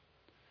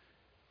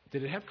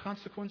 Did it have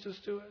consequences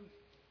to it?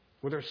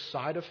 Were there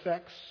side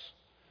effects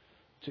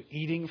to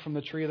eating from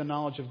the tree of the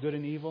knowledge of good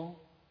and evil?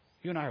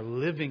 You and I are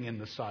living in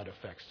the side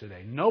effects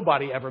today.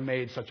 Nobody ever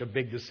made such a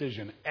big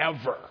decision,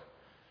 ever.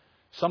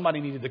 Somebody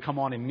needed to come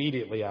on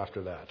immediately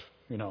after that.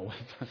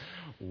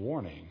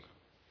 Warning.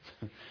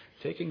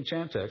 Taking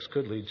Chantix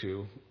could lead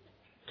to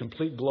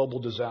complete global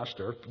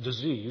disaster,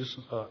 disease.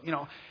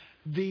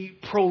 the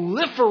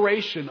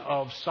proliferation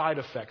of side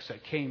effects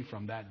that came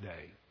from that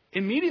day,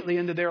 immediately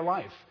into their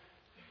life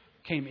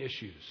came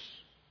issues.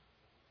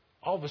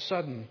 All of a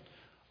sudden,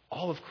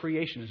 all of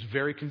creation is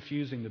very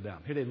confusing to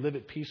them. Here they live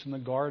at peace in the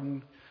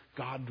garden.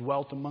 God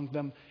dwelt among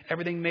them.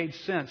 Everything made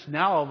sense.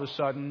 Now, all of a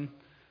sudden,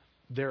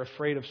 they're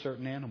afraid of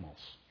certain animals.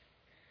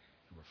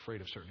 They were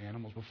afraid of certain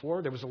animals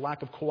before. There was a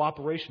lack of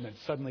cooperation that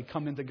suddenly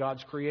come into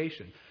God's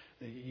creation.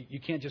 You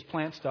can't just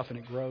plant stuff and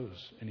it grows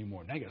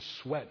anymore. Now you got to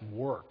sweat and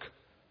work.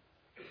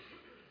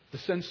 The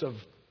sense of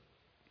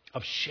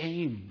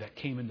shame that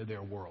came into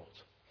their world.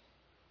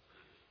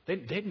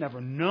 They'd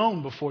never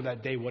known before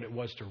that day what it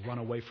was to run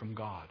away from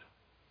God.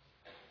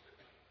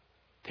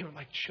 They were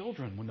like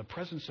children. When the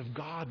presence of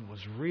God was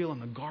real in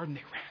the garden,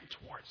 they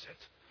ran towards it.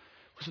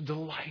 It was a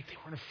delight. They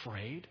weren't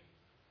afraid.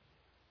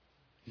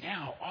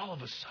 Now, all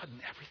of a sudden,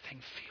 everything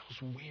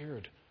feels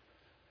weird.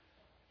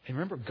 And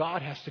remember,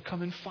 God has to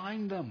come and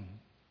find them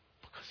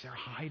because they're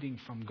hiding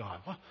from God.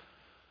 Well,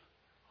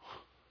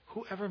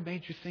 whoever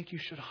made you think you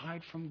should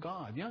hide from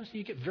God? You know,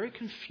 you get very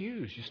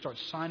confused. You start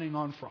signing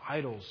on for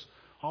idols.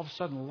 All of a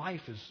sudden,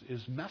 life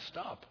is messed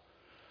up.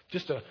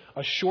 Just a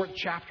short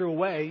chapter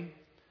away,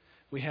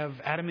 we have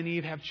Adam and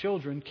Eve have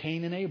children,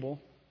 Cain and Abel.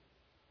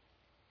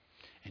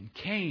 And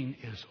Cain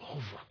is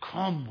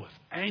overcome with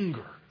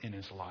anger in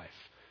his life.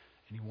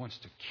 And he wants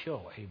to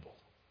kill Abel.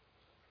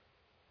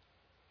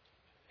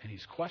 And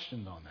he's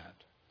questioned on that.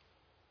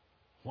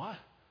 Why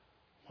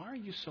are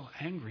you so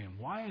angry? And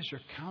why is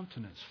your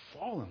countenance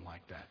fallen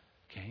like that,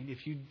 Cain?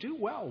 If you do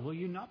well, will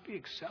you not be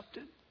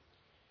accepted?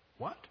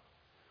 What?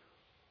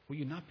 Will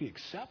you not be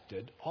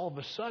accepted? All of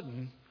a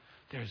sudden,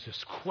 there's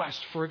this quest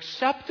for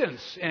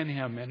acceptance in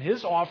him. And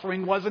his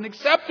offering wasn't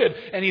accepted.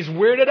 And he's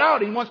weirded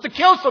out. He wants to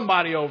kill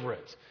somebody over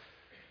it.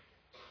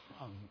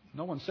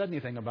 No one said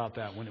anything about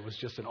that when it was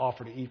just an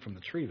offer to eat from the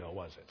tree, though,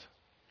 was it?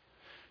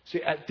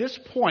 See, at this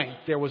point,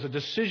 there was a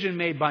decision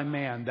made by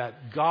man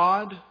that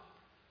God,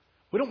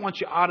 we don't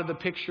want you out of the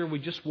picture. We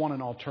just want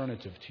an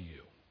alternative to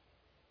you.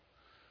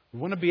 We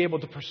want to be able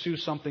to pursue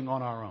something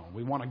on our own.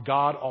 We want a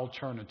God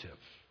alternative.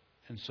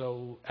 And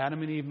so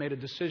Adam and Eve made a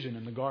decision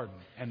in the garden,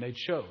 and they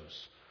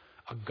chose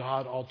a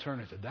God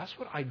alternative. That's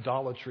what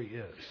idolatry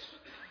is.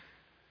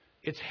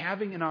 It's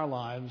having in our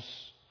lives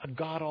a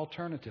God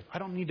alternative. I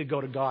don't need to go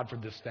to God for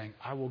this thing.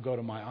 I will go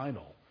to my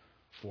idol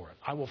for it.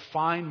 I will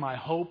find my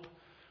hope,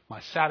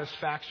 my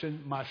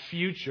satisfaction, my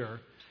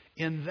future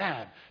in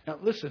that. Now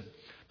listen,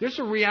 there's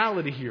a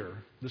reality here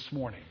this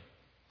morning,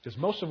 because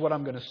most of what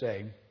I'm going to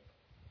say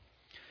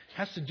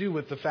has to do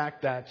with the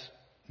fact that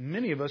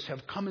many of us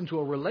have come into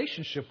a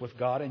relationship with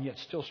God and yet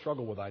still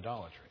struggle with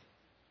idolatry.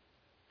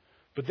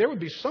 But there would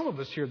be some of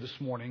us here this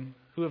morning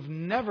who have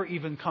never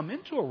even come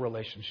into a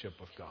relationship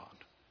with God.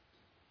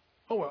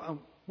 Oh, well,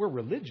 we're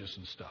religious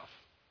and stuff.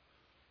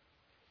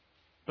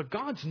 But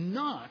God's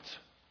not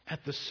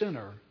at the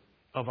center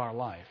of our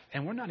life.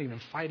 And we're not even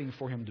fighting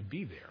for Him to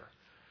be there.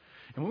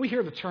 And when we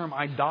hear the term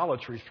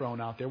idolatry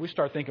thrown out there, we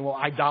start thinking, well,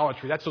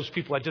 idolatry, that's those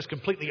people that just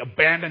completely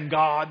abandon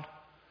God.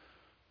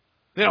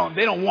 They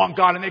don't want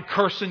God and they're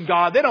cursing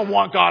God. They don't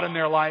want God in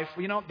their life.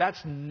 Well, you know,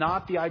 that's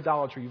not the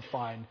idolatry you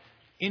find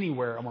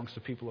anywhere amongst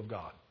the people of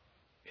God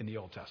in the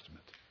Old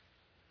Testament.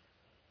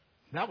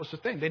 That was the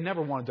thing. They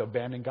never wanted to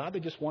abandon God.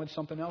 They just wanted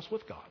something else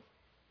with God.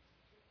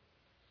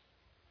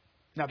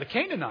 Now, the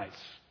Canaanites,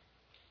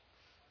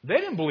 they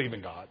didn't believe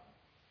in God.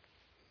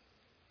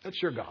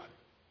 That's your God.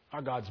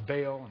 Our God's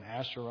Baal and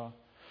Asherah.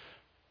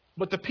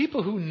 But the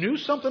people who knew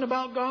something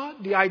about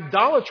God, the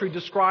idolatry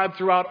described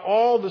throughout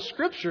all the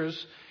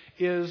Scriptures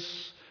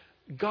is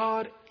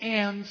God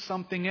and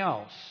something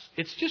else.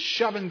 It's just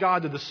shoving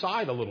God to the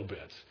side a little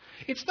bit.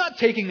 It's not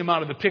taking Him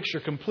out of the picture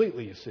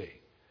completely, you see.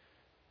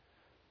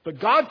 But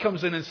God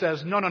comes in and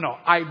says, no.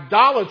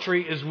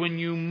 Idolatry is when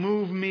you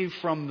move me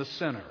from the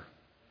center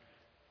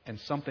and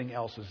something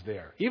else is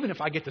there. Even if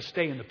I get to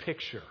stay in the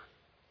picture.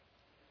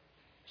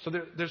 So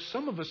there's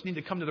some of us need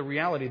to come to the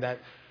reality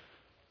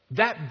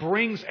that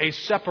brings a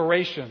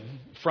separation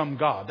from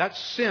God. That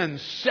sin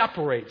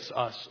separates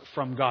us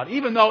from God.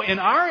 Even though in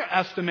our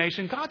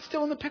estimation, God's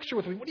still in the picture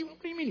with me. What do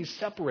you mean He's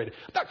separated?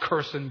 I'm not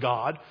cursing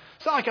God.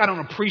 It's not like I don't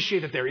appreciate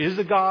that there is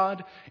a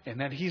God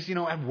and that He's,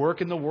 at work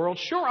in the world.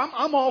 Sure,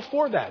 I'm all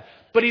for that.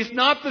 But He's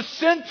not the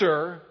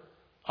center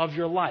of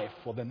your life.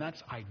 Well, then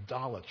that's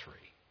idolatry.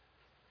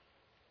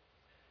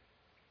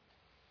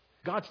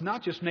 God's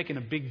not just making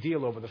a big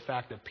deal over the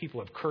fact that people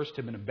have cursed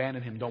Him and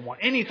abandoned Him, don't want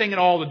anything at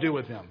all to do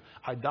with Him.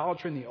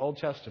 Idolatry in the Old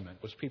Testament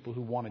was people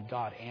who wanted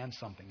God and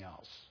something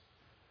else.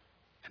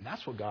 And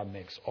that's what God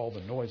makes all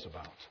the noise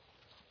about.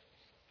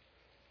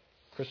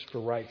 Christopher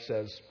Wright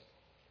says,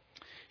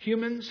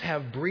 humans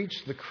have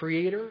breached the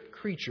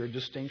creator-creature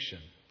distinction.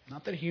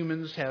 Not that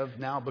humans have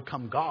now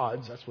become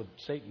gods, that's what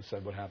Satan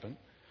said would happen,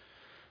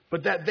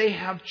 but that they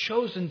have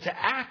chosen to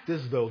act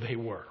as though they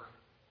were.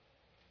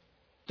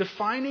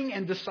 Defining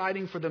and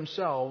deciding for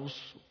themselves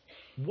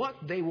what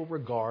they will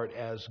regard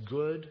as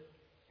good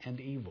and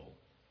evil.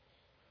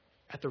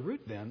 At the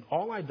root, then,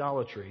 all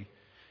idolatry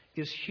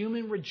is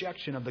human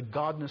rejection of the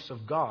godness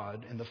of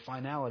God and the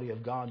finality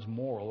of God's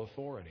moral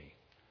authority.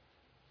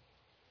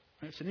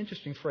 It's an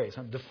interesting phrase,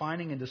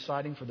 defining and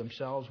deciding for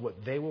themselves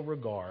what they will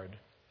regard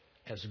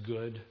as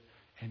good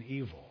and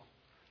evil.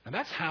 And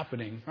that's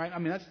happening, right? I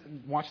mean,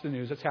 watch the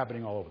news. That's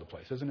happening all over the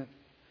place, isn't it?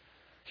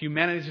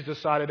 Humanity has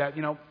decided that,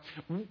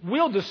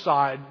 we'll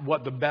decide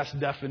what the best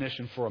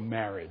definition for a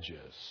marriage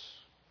is.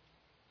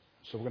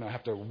 So we're going to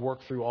have to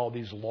work through all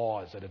these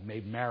laws that have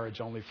made marriage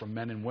only for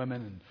men and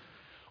women.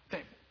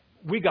 And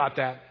we got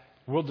that.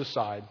 We'll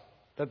decide.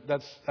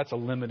 That's a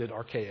limited,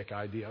 archaic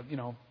idea.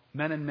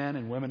 Men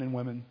and women and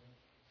women.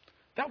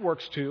 That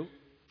works too,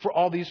 for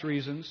all these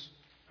reasons,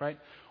 right?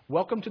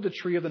 Welcome to the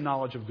tree of the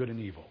knowledge of good and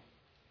evil.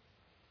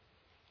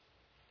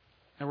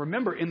 Now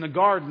remember, in the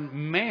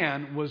garden,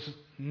 man was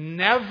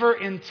never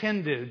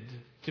intended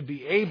to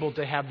be able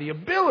to have the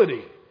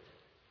ability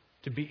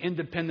to be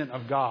independent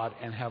of God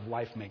and have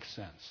life make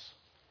sense.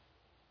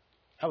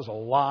 That was a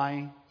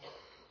lie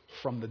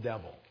from the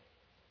devil.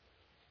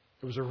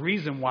 There was a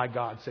reason why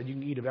God said you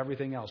can eat of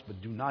everything else,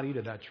 but do not eat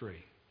of that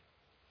tree.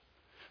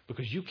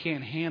 Because you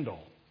can't handle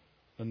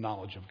the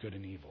knowledge of good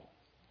and evil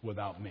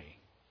without me.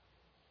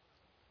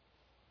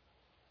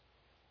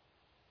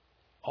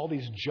 All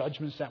these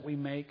judgments that we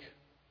make,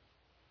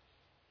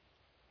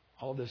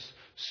 all this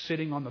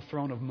sitting on the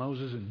throne of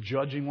Moses and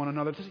judging one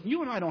another.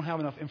 You and I don't have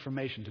enough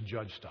information to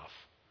judge stuff.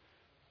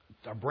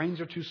 Our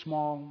brains are too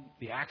small.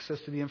 The access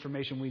to the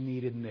information we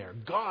need isn't there.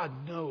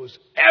 God knows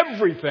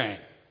everything.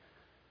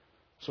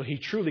 So He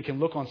truly can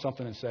look on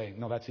something and say,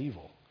 no, that's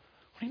evil.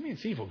 What do you mean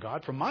it's evil,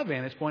 God? From my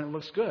vantage point, it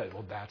looks good.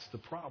 Well, that's the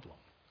problem.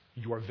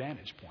 Your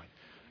vantage point.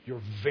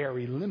 Your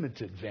very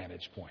limited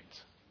vantage point.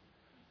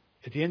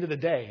 At the end of the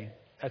day,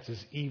 that's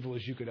as evil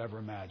as you could ever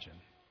imagine.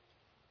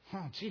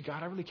 Oh, gee,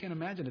 God, I really can't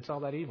imagine it's all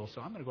that evil, so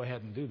I'm going to go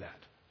ahead and do that.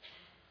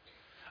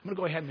 I'm going to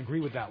go ahead and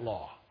agree with that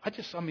law. I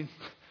just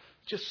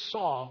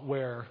saw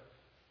where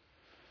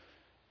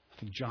I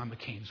think John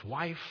McCain's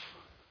wife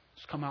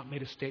has come out and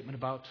made a statement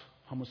about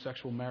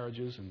homosexual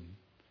marriages, and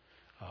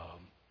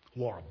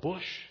Laura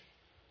Bush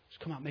has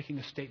come out making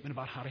a statement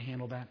about how to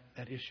handle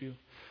that issue.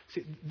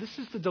 See, this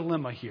is the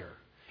dilemma here.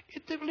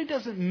 It really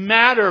doesn't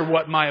matter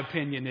what my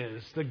opinion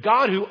is. The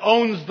God who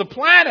owns the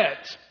planet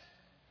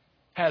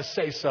has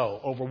say-so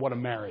over what a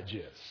marriage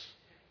is.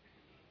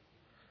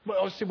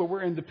 Well, see, but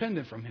we're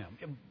independent from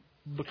Him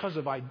because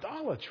of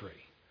idolatry,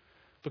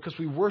 because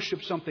we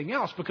worship something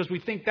else, because we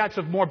think that's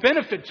of more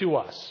benefit to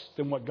us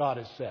than what God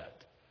has said.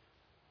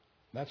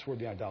 That's where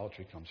the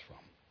idolatry comes from.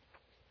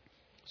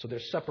 So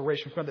there's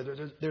separation from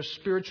it. There's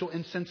spiritual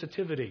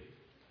insensitivity.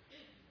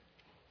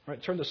 All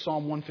right, turn to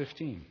Psalm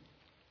 115.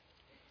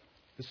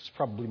 This is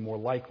probably more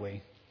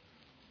likely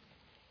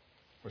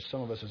where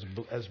some of us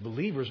as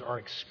believers are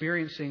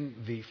experiencing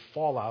the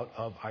fallout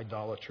of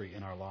idolatry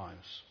in our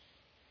lives.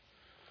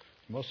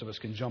 Most of us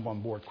can jump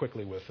on board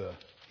quickly with,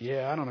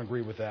 I don't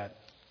agree with that.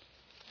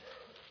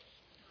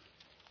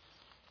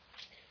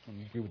 I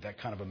don't agree with that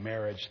kind of a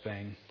marriage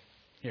thing.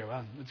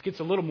 Well, it gets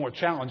a little more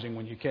challenging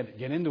when you get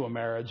into a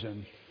marriage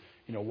and,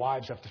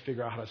 wives have to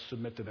figure out how to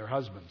submit to their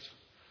husbands.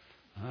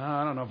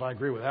 I don't know if I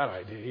agree with that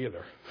idea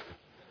either.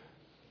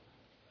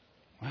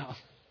 Well,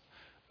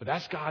 but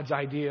that's God's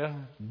idea,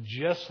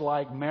 just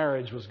like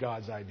marriage was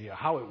God's idea.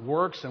 How it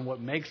works and what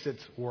makes it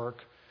work,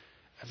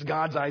 that's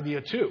God's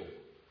idea too.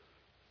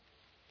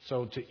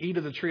 So to eat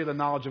of the tree of the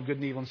knowledge of good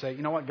and evil and say,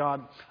 you know what,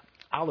 God,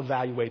 I'll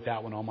evaluate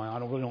that one on my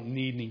own. I really don't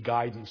need any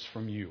guidance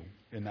from you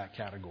in that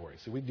category.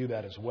 So we do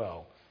that as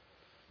well.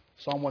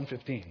 Psalm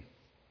 115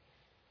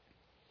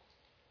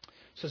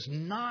 says,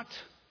 not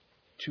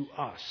to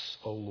us,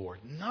 O Lord,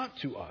 not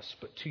to us,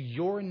 but to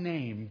your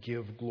name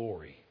give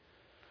glory,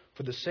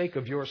 for the sake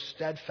of your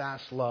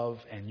steadfast love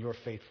and your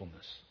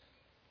faithfulness.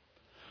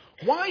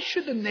 Why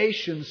should the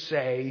nations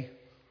say,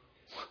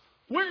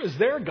 where is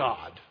their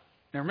God?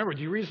 Now remember,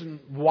 do you reason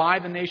why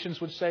the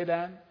nations would say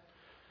that?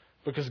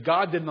 Because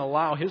God didn't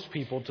allow His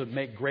people to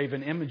make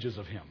graven images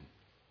of Him.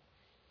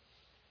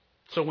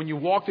 So when you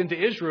walked into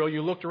Israel,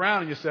 you looked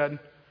around and you said,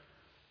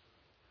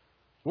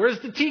 where's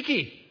the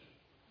tiki?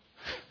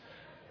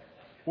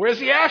 Where's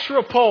the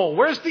Asherah pole?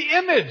 Where's the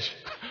image?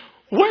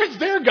 Where's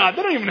their God?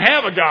 They don't even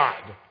have a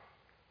God.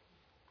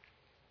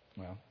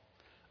 Well,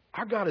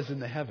 our God is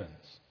in the heavens.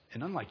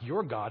 And unlike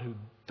your God, who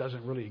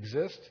doesn't really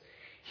exist,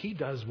 He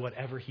does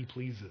whatever He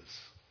pleases.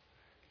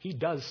 He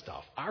does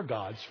stuff. Our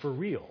God's for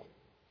real.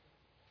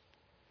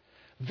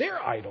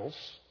 Their idols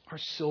are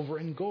silver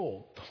and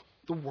gold,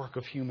 the work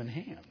of human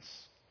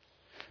hands.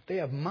 They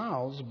have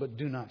mouths, but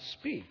do not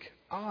speak.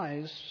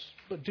 Eyes,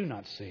 but do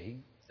not see.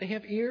 They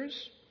have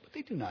ears, but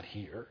they do not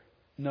hear.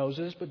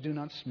 Noses, but do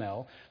not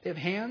smell. They have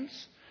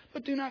hands,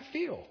 but do not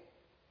feel.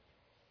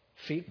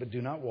 Feet, but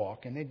do not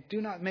walk. And they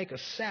do not make a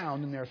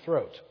sound in their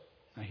throat.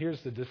 Now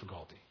here's the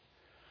difficulty.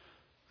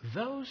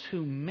 Those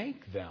who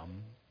make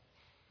them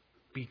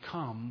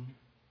become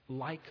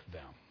like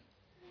them.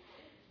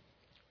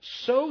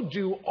 So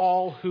do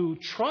all who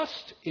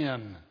trust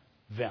in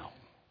them.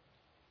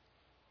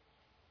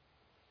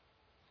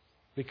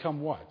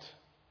 Become what?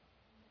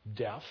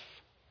 Deaf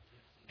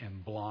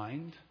and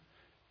blind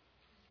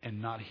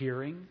and not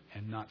hearing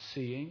and not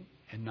seeing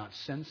and not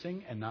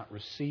sensing and not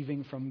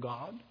receiving from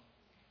God?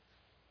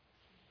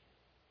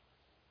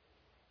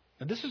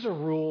 Now, this is a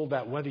rule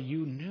that whether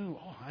you knew,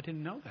 I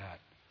didn't know that.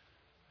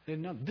 I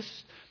didn't know.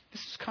 This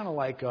is kind of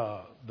like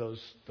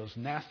those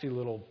nasty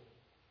little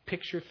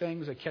picture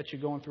things that catch you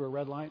going through a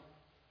red light.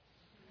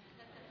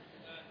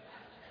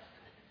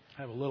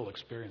 I have a little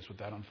experience with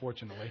that,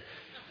 unfortunately.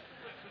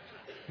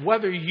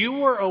 Whether you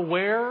were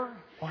aware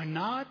or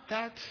not,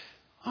 I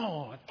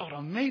thought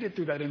I made it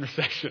through that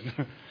intersection.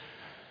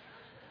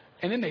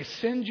 And then they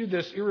send you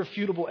this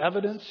irrefutable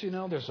evidence,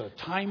 there's a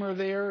timer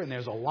there, and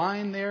there's a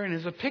line there, and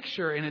there's a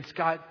picture, and it's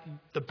got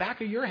the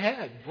back of your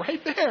head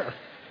right there.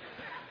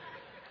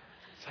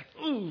 It's like,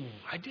 ooh,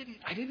 I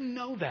didn't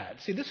know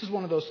that. See, this is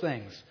one of those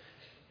things.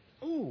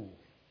 Ooh.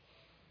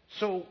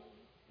 So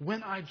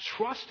when I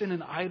trust in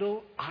an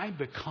idol, I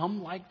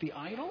become like the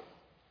idol?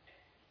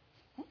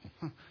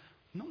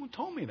 No one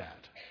told me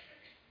that.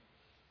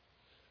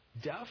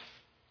 Deaf?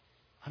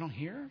 I don't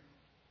hear?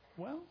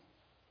 Well,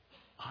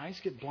 eyes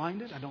get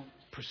blinded. I don't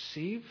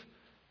perceive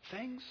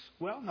things.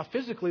 Well, now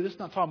physically, this is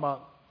not talking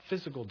about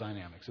physical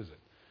dynamics, is it?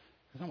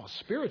 It's talking about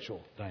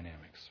spiritual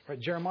dynamics. Right?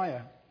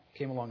 Jeremiah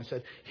came along and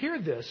said, "Hear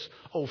this,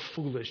 O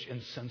foolish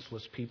and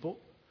senseless people,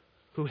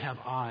 who have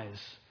eyes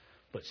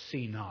but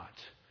see not,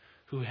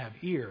 who have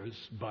ears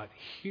but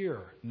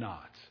hear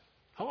not."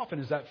 How often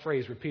is that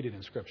phrase repeated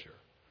in Scripture?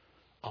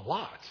 A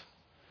lot.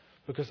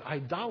 Because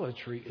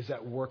idolatry is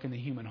at work in the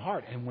human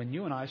heart. And when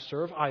you and I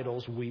serve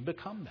idols, we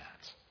become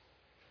that.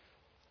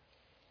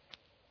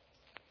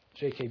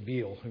 J.K.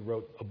 Beale, who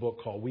wrote a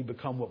book called We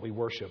Become What We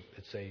Worship,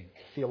 it's a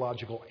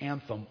theological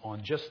anthem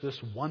on just this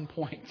one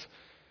point.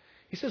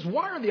 He says,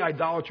 why are the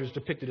idolaters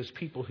depicted as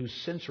people whose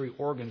sensory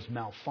organs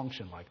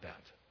malfunction like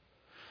that?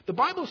 The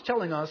Bible is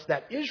telling us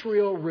that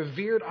Israel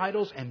revered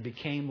idols and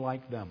became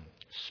like them,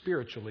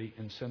 spiritually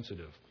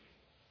insensitive.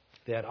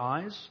 They had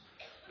eyes,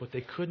 but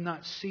they could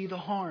not see the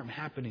harm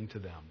happening to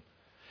them.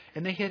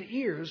 And they had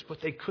ears, but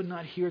they could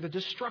not hear the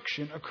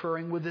destruction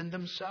occurring within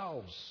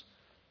themselves.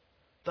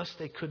 Thus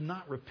they could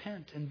not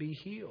repent and be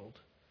healed.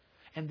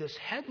 And this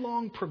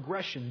headlong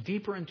progression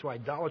deeper into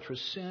idolatrous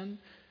sin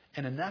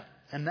and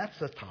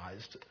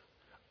anesthetized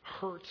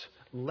hurt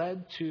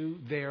led to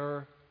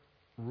their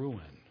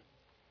ruin.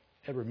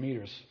 Edward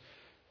Meaders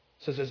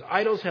says, as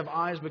idols have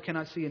eyes but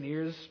cannot see and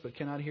ears but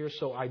cannot hear,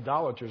 so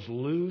idolaters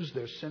lose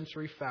their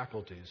sensory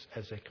faculties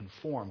as they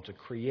conform to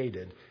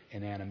created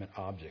inanimate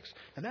objects.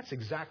 And that's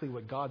exactly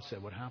what God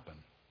said would happen.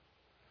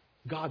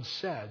 God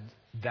said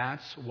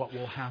that's what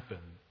will happen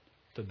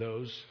to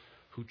those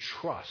who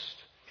trust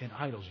in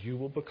idols. You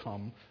will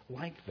become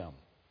like them.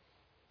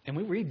 And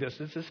we read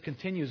this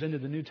continues into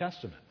the New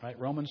Testament, right?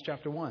 Romans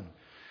chapter 1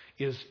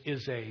 is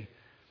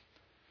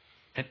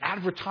an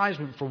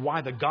advertisement for why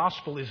the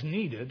gospel is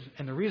needed.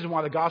 And the reason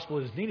why the gospel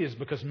is needed is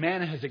because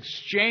man has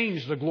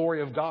exchanged the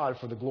glory of God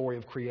for the glory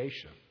of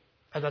creation.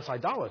 And that's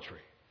idolatry.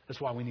 That's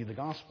why we need the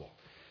gospel.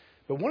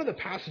 But one of the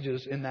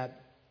passages in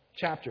that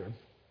chapter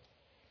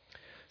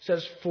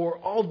says, for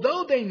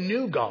although they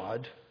knew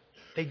God,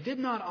 they did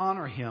not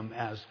honor him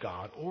as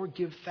God or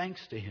give thanks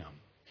to him.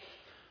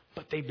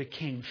 But they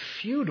became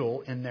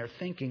futile in their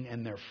thinking,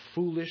 and their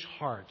foolish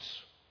hearts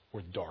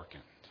were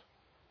darkened.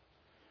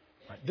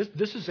 Right?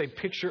 This is a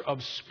picture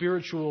of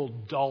spiritual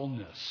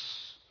dullness.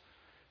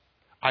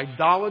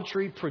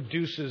 Idolatry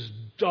produces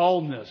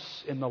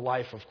dullness in the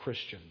life of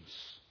Christians.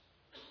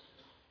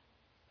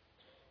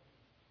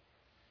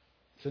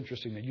 It's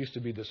interesting. There used to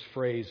be this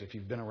phrase, if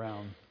you've been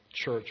around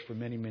church for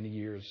many, many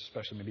years,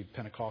 especially maybe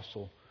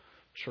Pentecostal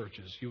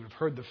churches, you would have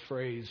heard the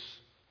phrase,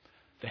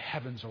 the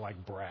heavens are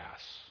like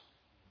brass.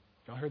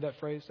 Y'all heard that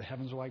phrase? The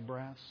heavens are like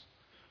brass?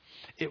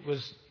 It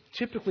was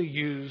typically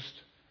used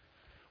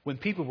when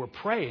people were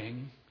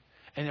praying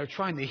and they're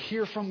trying to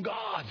hear from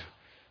God.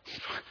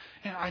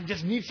 And I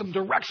just need some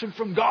direction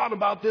from God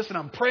about this, and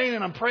I'm praying,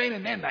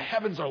 and then the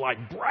heavens are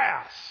like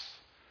brass.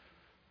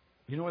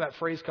 You know where that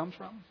phrase comes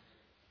from?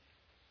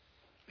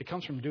 It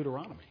comes from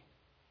Deuteronomy.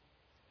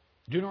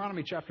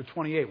 Deuteronomy chapter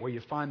 28, where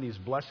you find these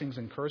blessings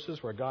and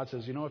curses, where God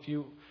says,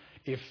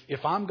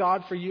 if I'm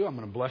God for you, I'm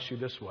going to bless you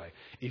this way.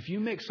 If you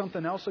make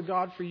something else a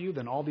God for you,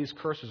 then all these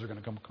curses are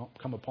going to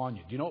come upon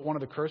you. Do you know what one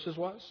of the curses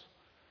was?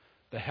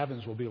 The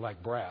heavens will be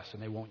like brass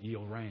and they won't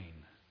yield rain,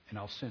 and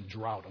I'll send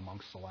drought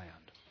amongst the land.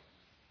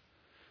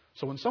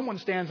 So when someone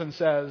stands and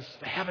says,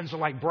 the heavens are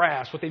like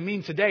brass, what they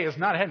mean today is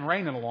not it hadn't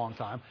rained in a long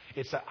time.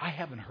 It's that I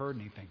haven't heard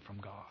anything from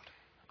God.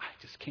 I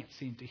just can't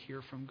seem to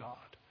hear from God.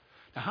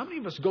 Now, how many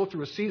of us go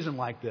through a season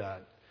like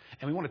that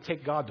and we want to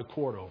take God to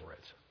court over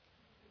it?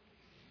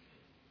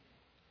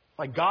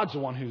 Like God's the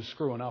one who's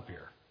screwing up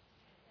here.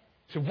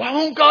 So why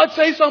won't God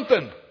say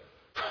something?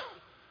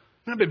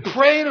 And I've been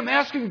praying, I'm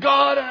asking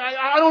God, and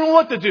I don't know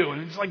what to do.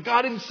 And it's like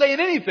God isn't saying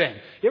anything.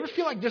 You ever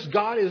feel like this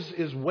God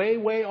is way,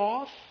 way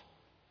off?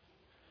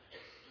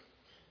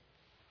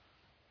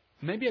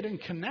 Maybe I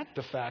didn't connect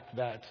the fact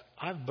that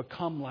I've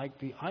become like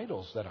the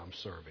idols that I'm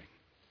serving.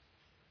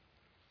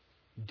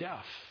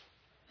 Deaf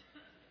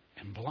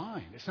and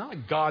blind. It's not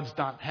like God's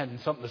not having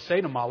something to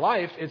say to my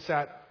life. It's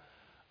that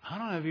I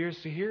don't have ears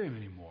to hear Him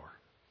anymore.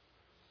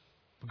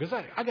 Because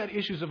I got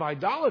issues of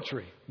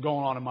idolatry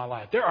going on in my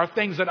life. There are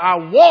things that I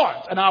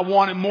want, and I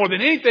want it more than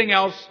anything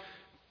else.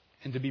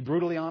 And to be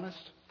brutally honest,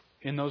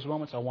 in those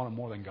moments, I want it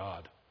more than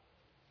God.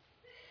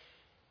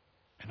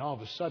 And all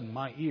of a sudden,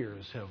 my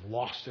ears have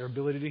lost their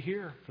ability to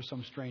hear for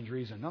some strange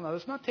reason. No,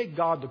 let's not take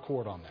God to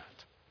court on that.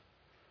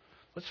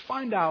 Let's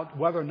find out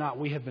whether or not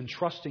we have been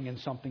trusting in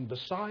something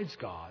besides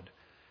God,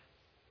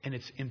 and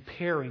it's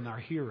impairing our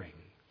hearing.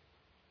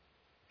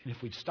 And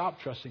if we'd stop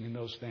trusting in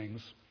those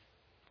things,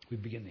 we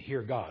begin to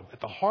hear God.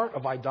 At the heart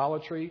of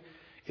idolatry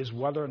is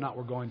whether or not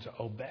we're going to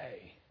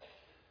obey.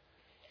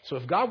 So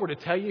if God were to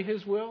tell you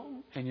His will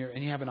and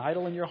you have an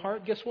idol in your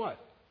heart, guess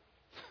what?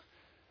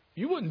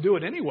 You wouldn't do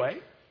it anyway.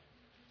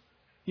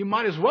 You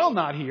might as well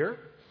not hear.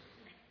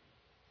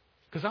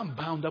 Because I'm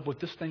bound up with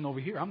this thing over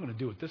here. I'm going to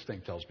do what this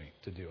thing tells me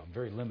to do. I'm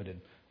very limited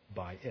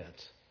by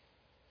it.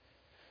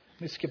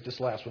 Let me skip this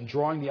last one.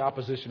 Drawing the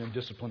opposition and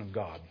discipline of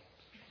God.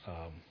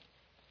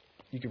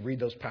 You can read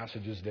those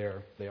passages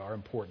there. They are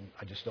important.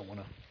 I just don't want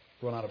to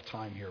run out of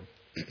time here.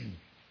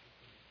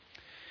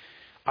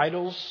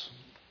 Idols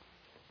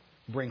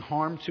bring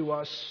harm to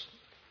us.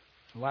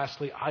 And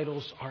lastly,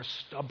 idols are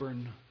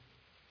stubborn.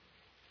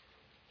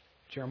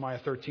 Jeremiah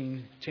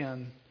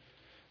 13:10.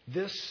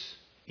 This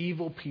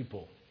evil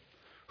people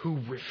who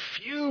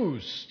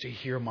refuse to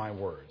hear my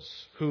words,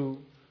 who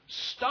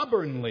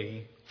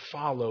stubbornly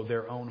follow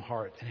their own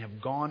heart and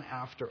have gone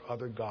after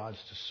other gods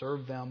to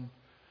serve them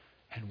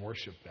and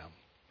worship them.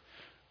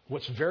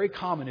 What's very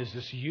common is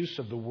this use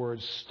of the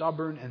words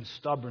stubborn and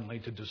stubbornly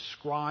to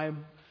describe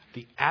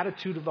the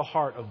attitude of the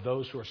heart of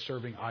those who are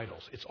serving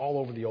idols. It's all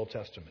over the Old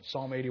Testament.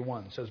 Psalm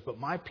 81 says, "But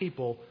my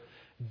people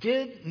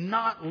did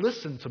not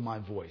listen to my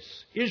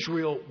voice.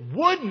 Israel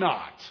would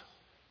not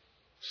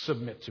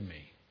submit to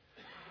me.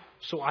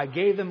 So I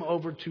gave them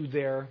over to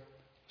their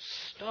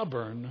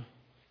stubborn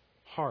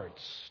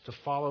hearts to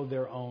follow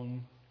their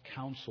own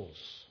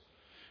counsels."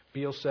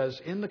 Beale says,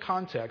 in the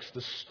context,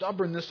 the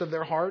stubbornness of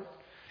their heart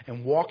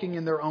and walking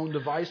in their own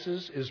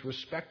devices is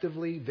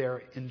respectively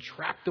their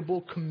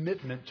intractable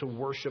commitment to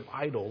worship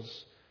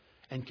idols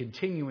and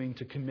continuing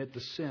to commit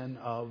the sin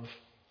of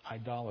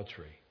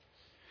idolatry.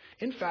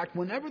 In fact,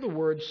 whenever the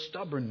word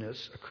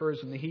stubbornness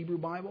occurs in the Hebrew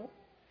Bible,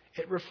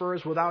 it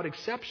refers without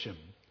exception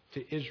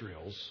to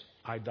Israel's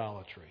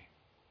idolatry.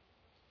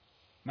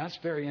 And that's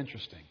very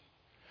interesting.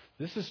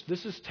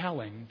 This is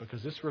telling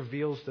because this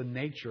reveals the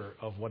nature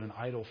of what an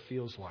idol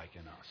feels like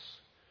in us.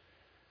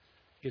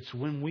 It's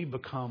when we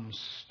become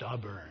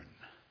stubborn,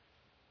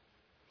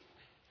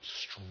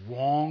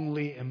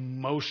 strongly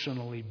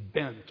emotionally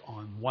bent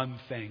on one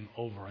thing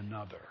over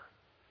another.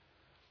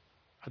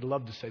 I'd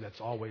love to say that's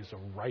always a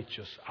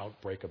righteous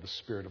outbreak of the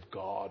Spirit of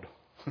God.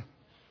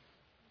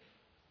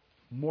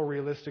 More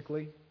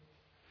realistically,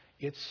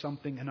 it's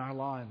something in our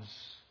lives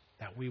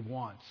that we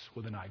want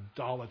with an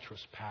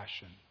idolatrous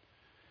passion.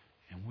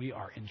 And we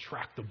are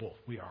intractable.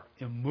 We are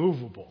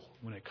immovable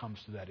when it comes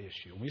to that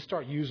issue. When we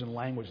start using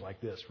language like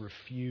this,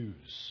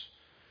 refuse.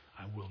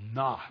 I will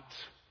not.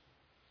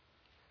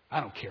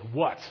 I don't care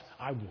what.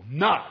 I will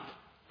not.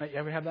 You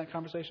ever have that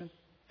conversation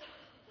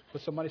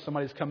with somebody?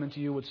 Somebody's coming to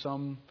you with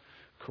some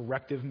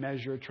corrective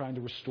measure, trying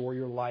to restore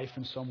your life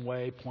in some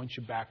way, point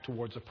you back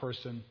towards a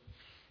person.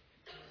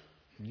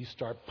 And you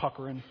start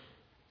puckering.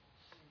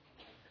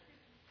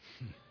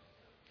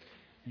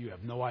 You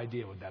have no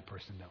idea what that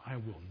person does.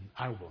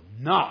 I will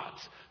not.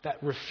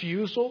 That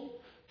refusal,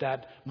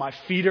 that my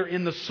feet are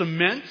in the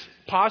cement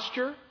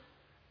posture,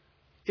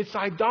 it's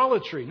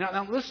idolatry.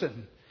 Now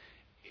listen.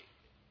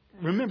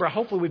 Remember,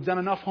 hopefully we've done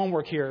enough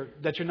homework here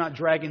that you're not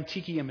dragging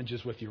tiki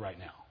images with you right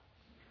now.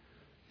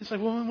 It's like,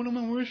 well, what am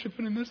I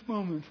worshiping in this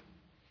moment?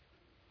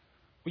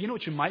 Well, you know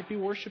what you might be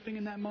worshiping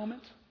in that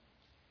moment?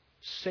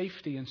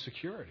 Safety and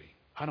security.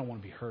 I don't want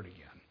to be hurt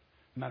again.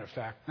 Matter of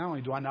fact, not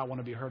only do I not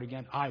want to be hurt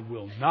again, I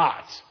will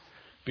not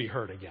be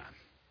hurt again.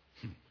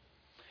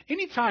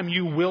 Anytime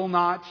you will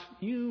not,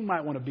 you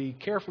might want to be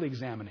carefully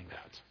examining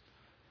that.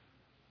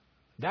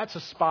 That's a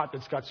spot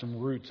that's got some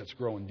roots that's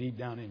growing deep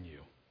down in you.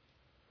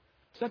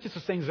 It's not just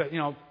the things that,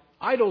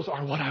 idols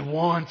are what I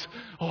want.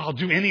 Oh, I'll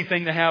do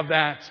anything to have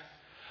that.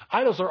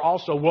 Idols are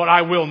also what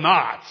I will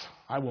not.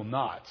 I will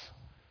not.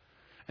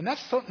 And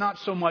that's not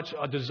so much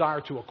a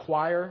desire to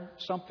acquire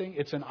something.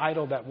 It's an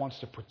idol that wants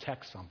to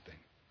protect something.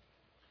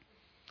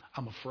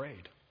 I'm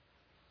afraid.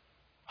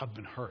 I've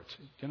been hurt.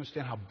 Do you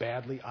understand how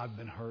badly I've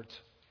been hurt?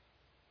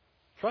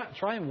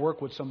 Try and work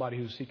with somebody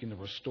who's seeking to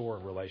restore a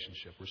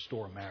relationship,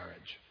 restore a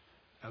marriage.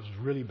 That was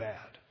really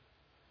bad.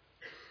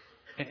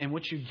 And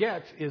what you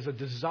get is a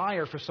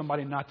desire for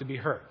somebody not to be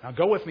hurt. Now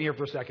go with me here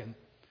for a second.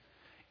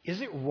 Is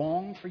it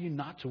wrong for you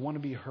not to want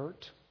to be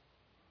hurt?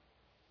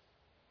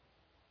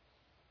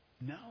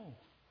 No.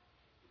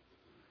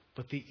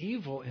 But the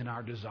evil in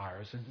our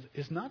desires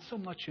is not so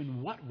much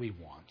in what we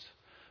want,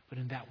 but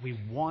in that we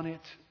want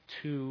it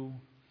too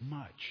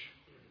much.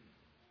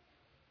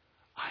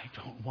 I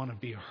don't want to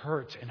be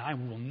hurt, and I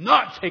will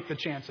not take the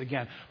chance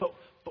again. But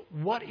But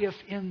what if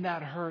in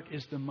that hurt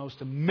is the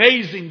most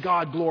amazing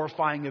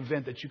God-glorifying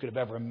event that you could have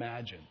ever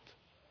imagined?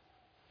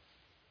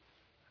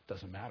 It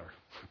doesn't matter.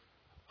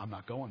 I'm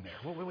not going there.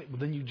 Wait. Well,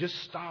 then you just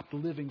stopped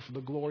living for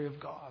the glory of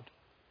God.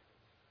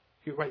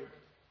 You're right.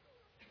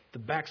 The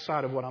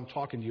backside of what I'm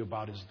talking to you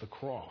about is the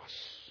cross,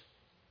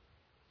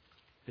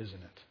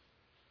 isn't it?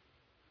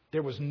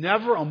 There was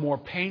never a more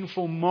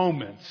painful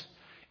moment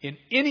in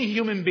any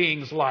human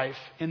being's life,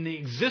 in the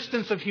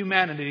existence of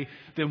humanity,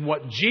 than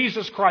what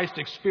Jesus Christ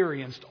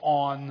experienced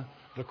on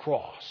the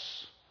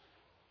cross.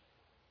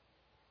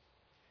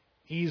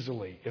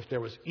 Easily, if there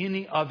was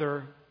any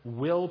other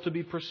will to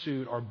be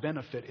pursued or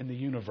benefit in the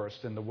universe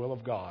than the will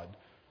of God,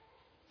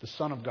 the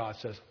Son of God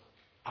says,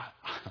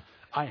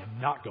 I am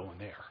not going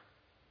there.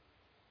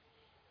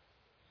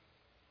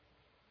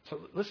 So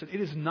listen, it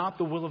is not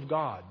the will of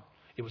God.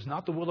 It was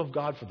not the will of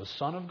God for the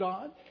Son of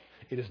God.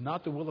 It is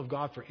not the will of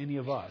God for any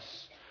of us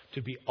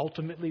to be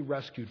ultimately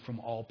rescued from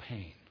all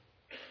pain.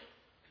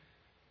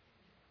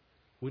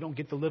 We don't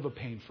get to live a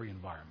pain-free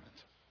environment.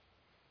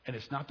 And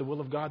it's not the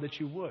will of God that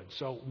you would.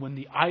 So when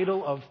the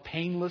idol of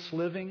painless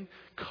living,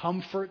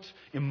 comfort,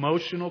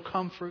 emotional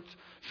comfort,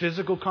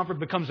 physical comfort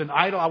becomes an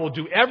idol, I will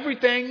do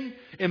everything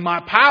in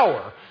my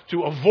power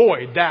to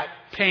avoid that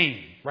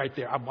pain right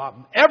there.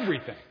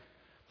 Everything.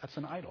 That's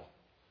an idol.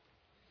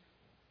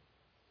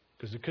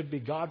 Because it could be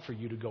God for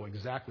you to go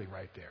exactly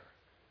right there,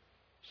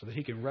 so that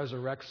He can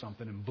resurrect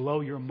something and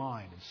blow your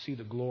mind and see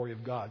the glory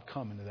of God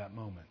come into that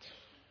moment.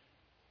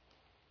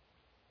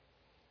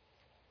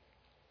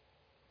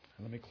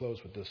 And let me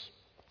close with this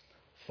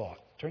thought.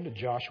 Turn to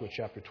Joshua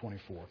chapter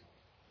 24.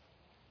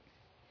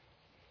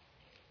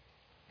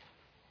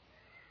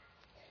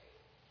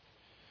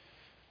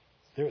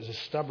 There is a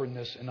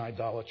stubbornness in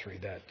idolatry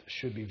that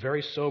should be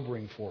very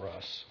sobering for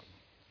us.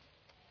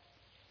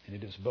 And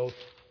it is both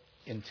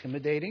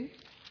intimidating,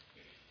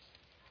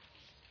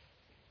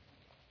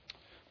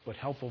 but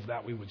helpful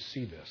that we would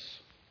see this.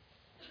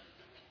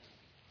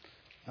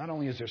 Not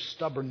only is there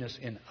stubbornness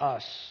in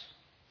us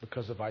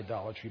because of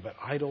idolatry, but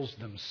idols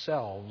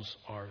themselves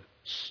are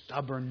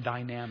stubborn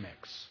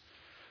dynamics.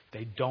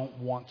 They don't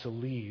want to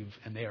leave,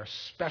 and they are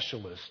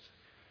specialists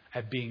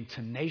at being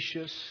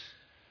tenacious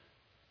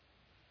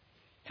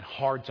and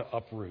hard to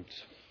uproot.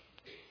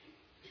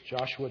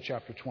 Joshua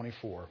chapter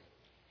 24.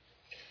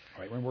 All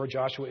right, remember where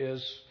Joshua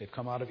is? They've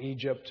come out of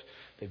Egypt.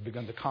 They've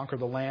begun to conquer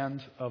the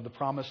land of the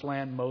promised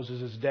land.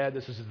 Moses is dead.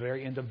 This is the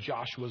very end of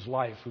Joshua's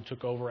life, who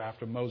took over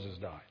after Moses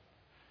died.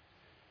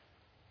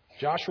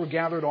 Joshua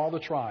gathered all the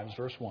tribes,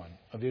 verse 1,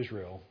 of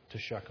Israel to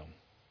Shechem,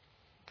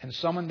 and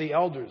summoned the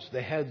elders,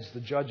 the heads,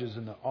 the judges,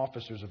 and the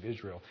officers of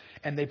Israel.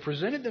 And they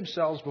presented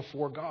themselves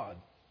before God.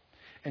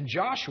 And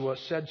Joshua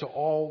said to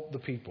all the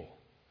people,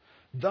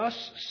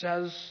 "Thus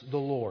says the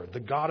Lord, the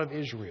God of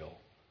Israel,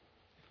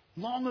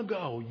 long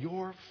ago,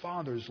 your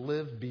fathers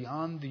lived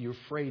beyond the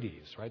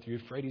Euphrates," right? The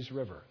Euphrates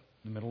River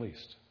in the Middle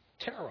East.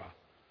 Terah,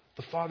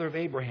 the father of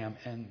Abraham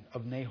and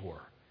of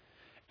Nahor.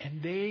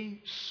 And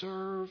they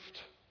served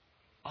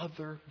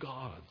other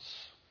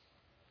gods.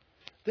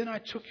 Then I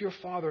took your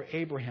father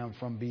Abraham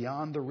from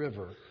beyond the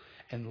river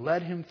and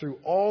led him through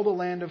all the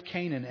land of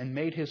Canaan and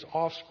made his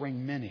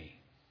offspring many.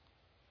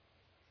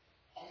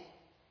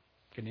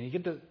 Can you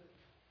get the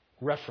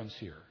reference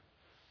here?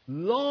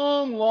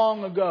 Long,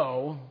 long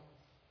ago,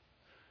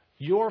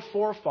 your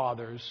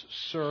forefathers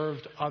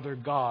served other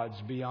gods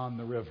beyond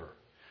the river.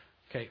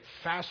 Okay,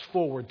 fast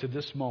forward to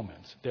this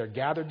moment. They're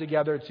gathered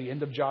together. It's the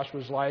end of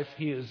Joshua's life.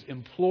 He is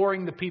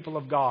imploring the people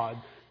of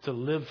God to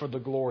live for the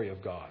glory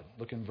of God.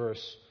 Look in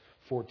verse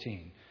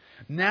 14.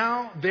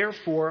 Now,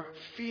 therefore,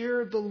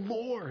 fear the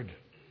Lord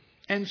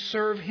and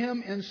serve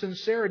Him in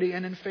sincerity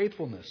and in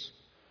faithfulness.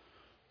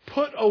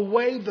 Put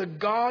away the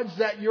gods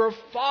that your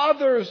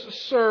fathers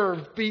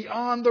served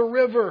beyond the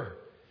river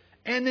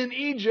and in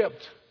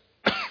Egypt,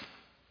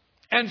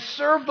 and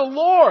serve the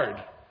Lord.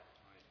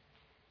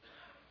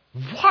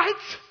 What?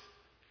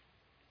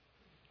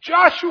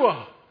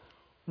 Joshua,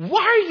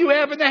 why are you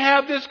having to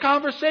have this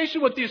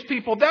conversation with these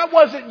people? That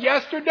wasn't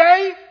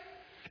yesterday.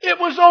 It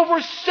was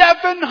over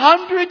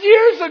 700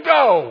 years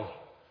ago.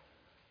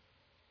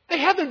 They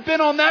haven't been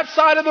on that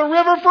side of the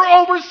river for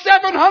over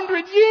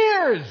 700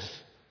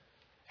 years.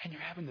 And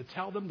you're having to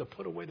tell them to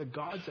put away the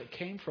gods that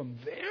came from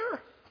there?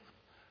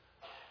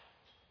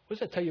 What does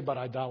that tell you about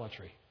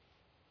idolatry?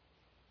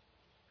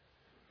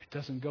 It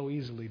doesn't go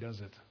easily, does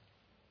it?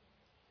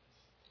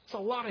 It's a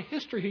lot of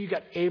history here. You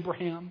got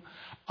Abraham,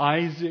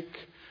 Isaac,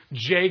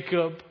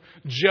 Jacob,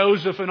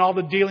 Joseph, and all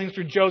the dealings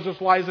through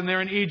Joseph's lives, and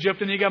they're in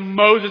Egypt. And you got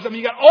Moses. I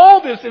mean, you got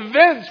all these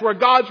events where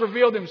God's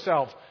revealed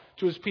Himself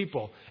to His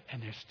people.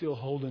 And they're still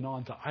holding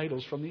on to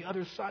idols from the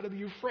other side of the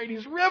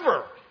Euphrates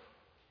River.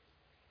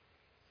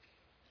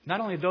 Not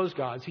only those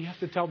gods, He has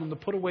to tell them to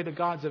put away the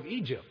gods of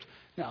Egypt.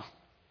 Now,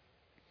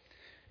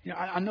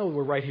 I know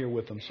we're right here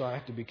with them, so I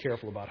have to be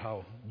careful about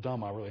how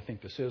dumb I really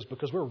think this is,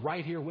 because we're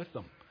right here with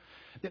them.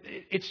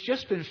 It's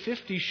just been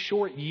 50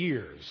 short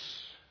years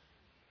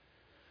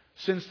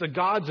since the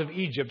gods of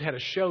Egypt had a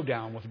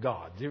showdown with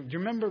God. Do you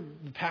remember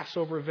the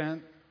Passover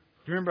event?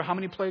 you remember how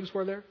many plagues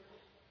were there?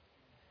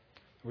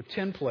 There were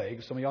 10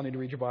 plagues. Some of y'all need to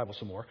read your Bible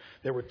some more.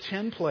 There were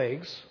 10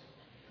 plagues.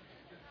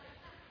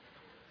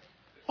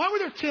 Why were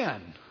there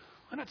 10?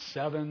 Why not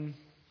 7?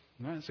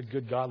 That's a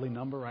good godly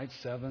number, right?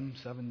 7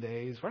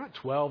 days. Why not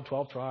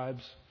 12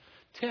 tribes?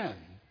 10.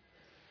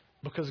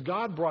 Because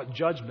God brought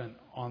judgment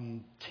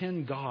on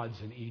 10 gods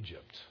in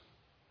Egypt.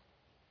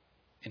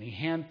 And He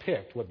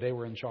handpicked what they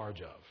were in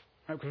charge of.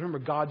 Right? Because remember,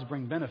 gods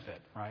bring benefit,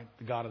 right?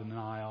 The god of the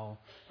Nile.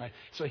 Right?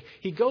 So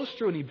He goes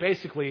through and He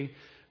basically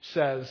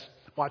says,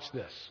 watch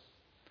this.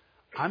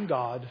 I'm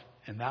God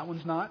and that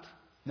one's not.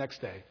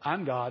 Next day.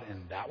 I'm God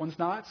and that one's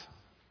not.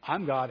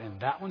 I'm God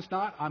and that one's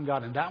not. I'm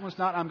God and that one's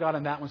not. I'm God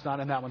and that one's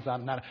not. And that one's not.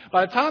 And that.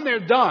 By the time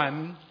they're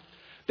done,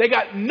 they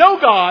got no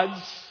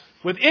gods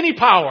with any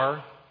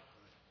power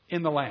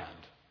in the land.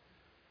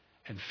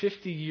 And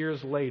 50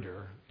 years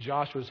later,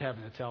 Joshua's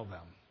having to tell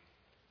them,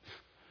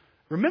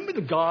 remember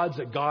the gods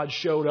that God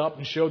showed up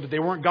and showed that they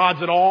weren't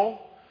gods at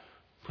all?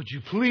 Would you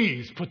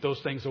please put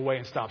those things away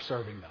and stop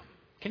serving them?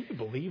 Can you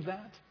believe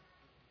that?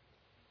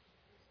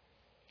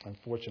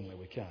 Unfortunately,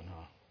 we can,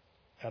 huh?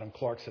 Adam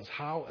Clark says,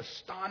 how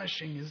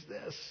astonishing is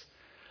this?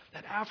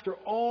 That after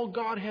all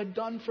God had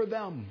done for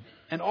them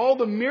and all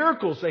the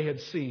miracles they had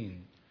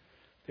seen,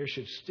 there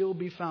should still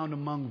be found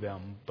among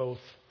them both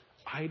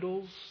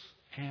idols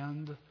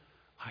and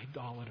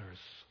idolaters.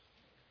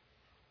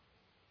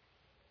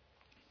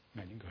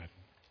 Man, you can go ahead.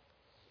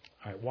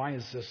 All right, why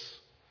is this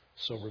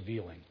so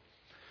revealing?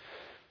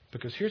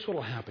 Because here's what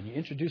will happen. You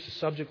introduce a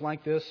subject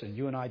like this, and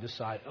you and I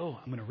decide, I'm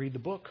going to read the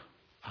book.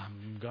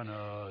 I'm going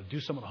to do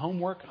some of the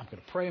homework. I'm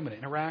going to pray. I'm going to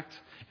interact.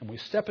 And we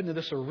step into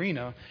this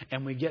arena,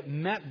 and we get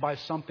met by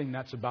something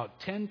that's about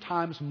 10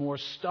 times more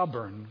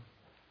stubborn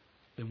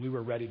than we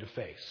were ready to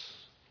face.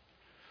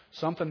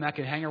 Something that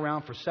can hang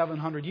around for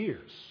 700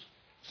 years.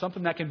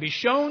 Something that can be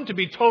shown to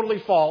be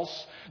totally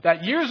false.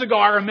 That years ago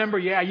I remember,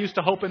 I used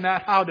to hope in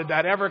that. How did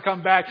that ever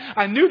come back?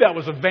 I knew that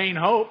was a vain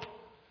hope.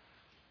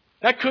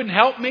 That couldn't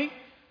help me.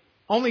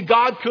 Only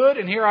God could,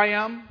 and here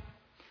I am,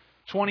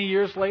 20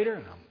 years later,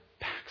 and I'm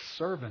back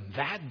serving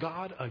that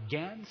God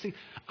again. See,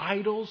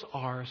 idols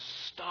are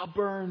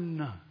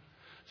stubborn.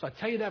 So I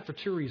tell you that for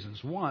 2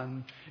 reasons.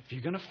 One, if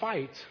you're going to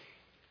fight,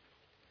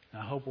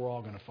 and I hope we're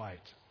all going to fight,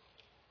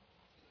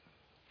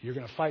 you're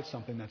going to fight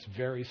something that's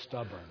very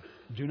stubborn.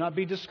 Do not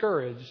be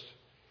discouraged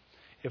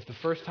if the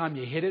first time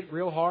you hit it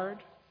real hard,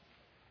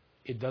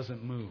 it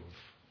doesn't move.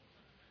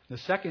 The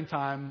second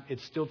time,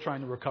 it's still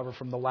trying to recover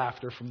from the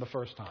laughter from the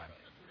first time.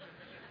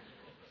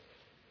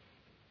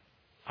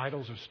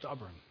 Idols are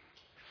stubborn.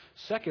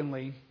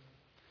 Secondly,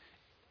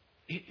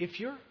 if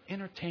you're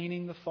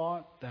entertaining the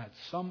thought that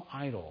some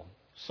idol,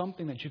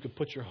 something that you could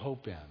put your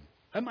hope in,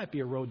 that might be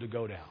a road to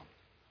go down.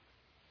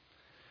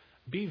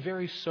 Be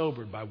very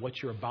sobered by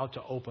what you're about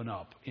to open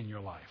up in your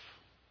life.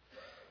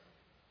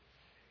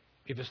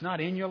 If it's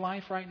not in your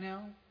life right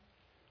now,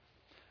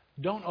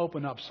 don't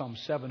open up some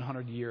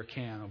 700-year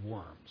can of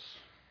worms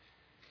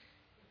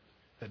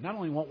that not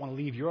only won't want to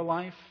leave your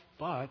life,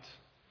 but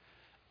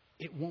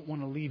it won't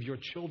want to leave your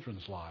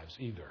children's lives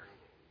either.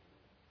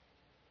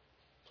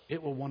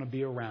 It will want to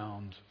be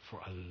around for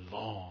a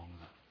long,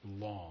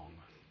 long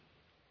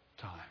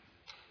time.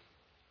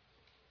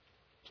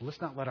 So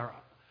let's not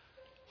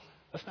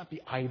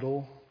be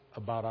idle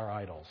about our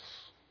idols.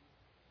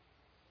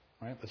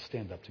 All right, let's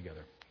stand up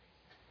together.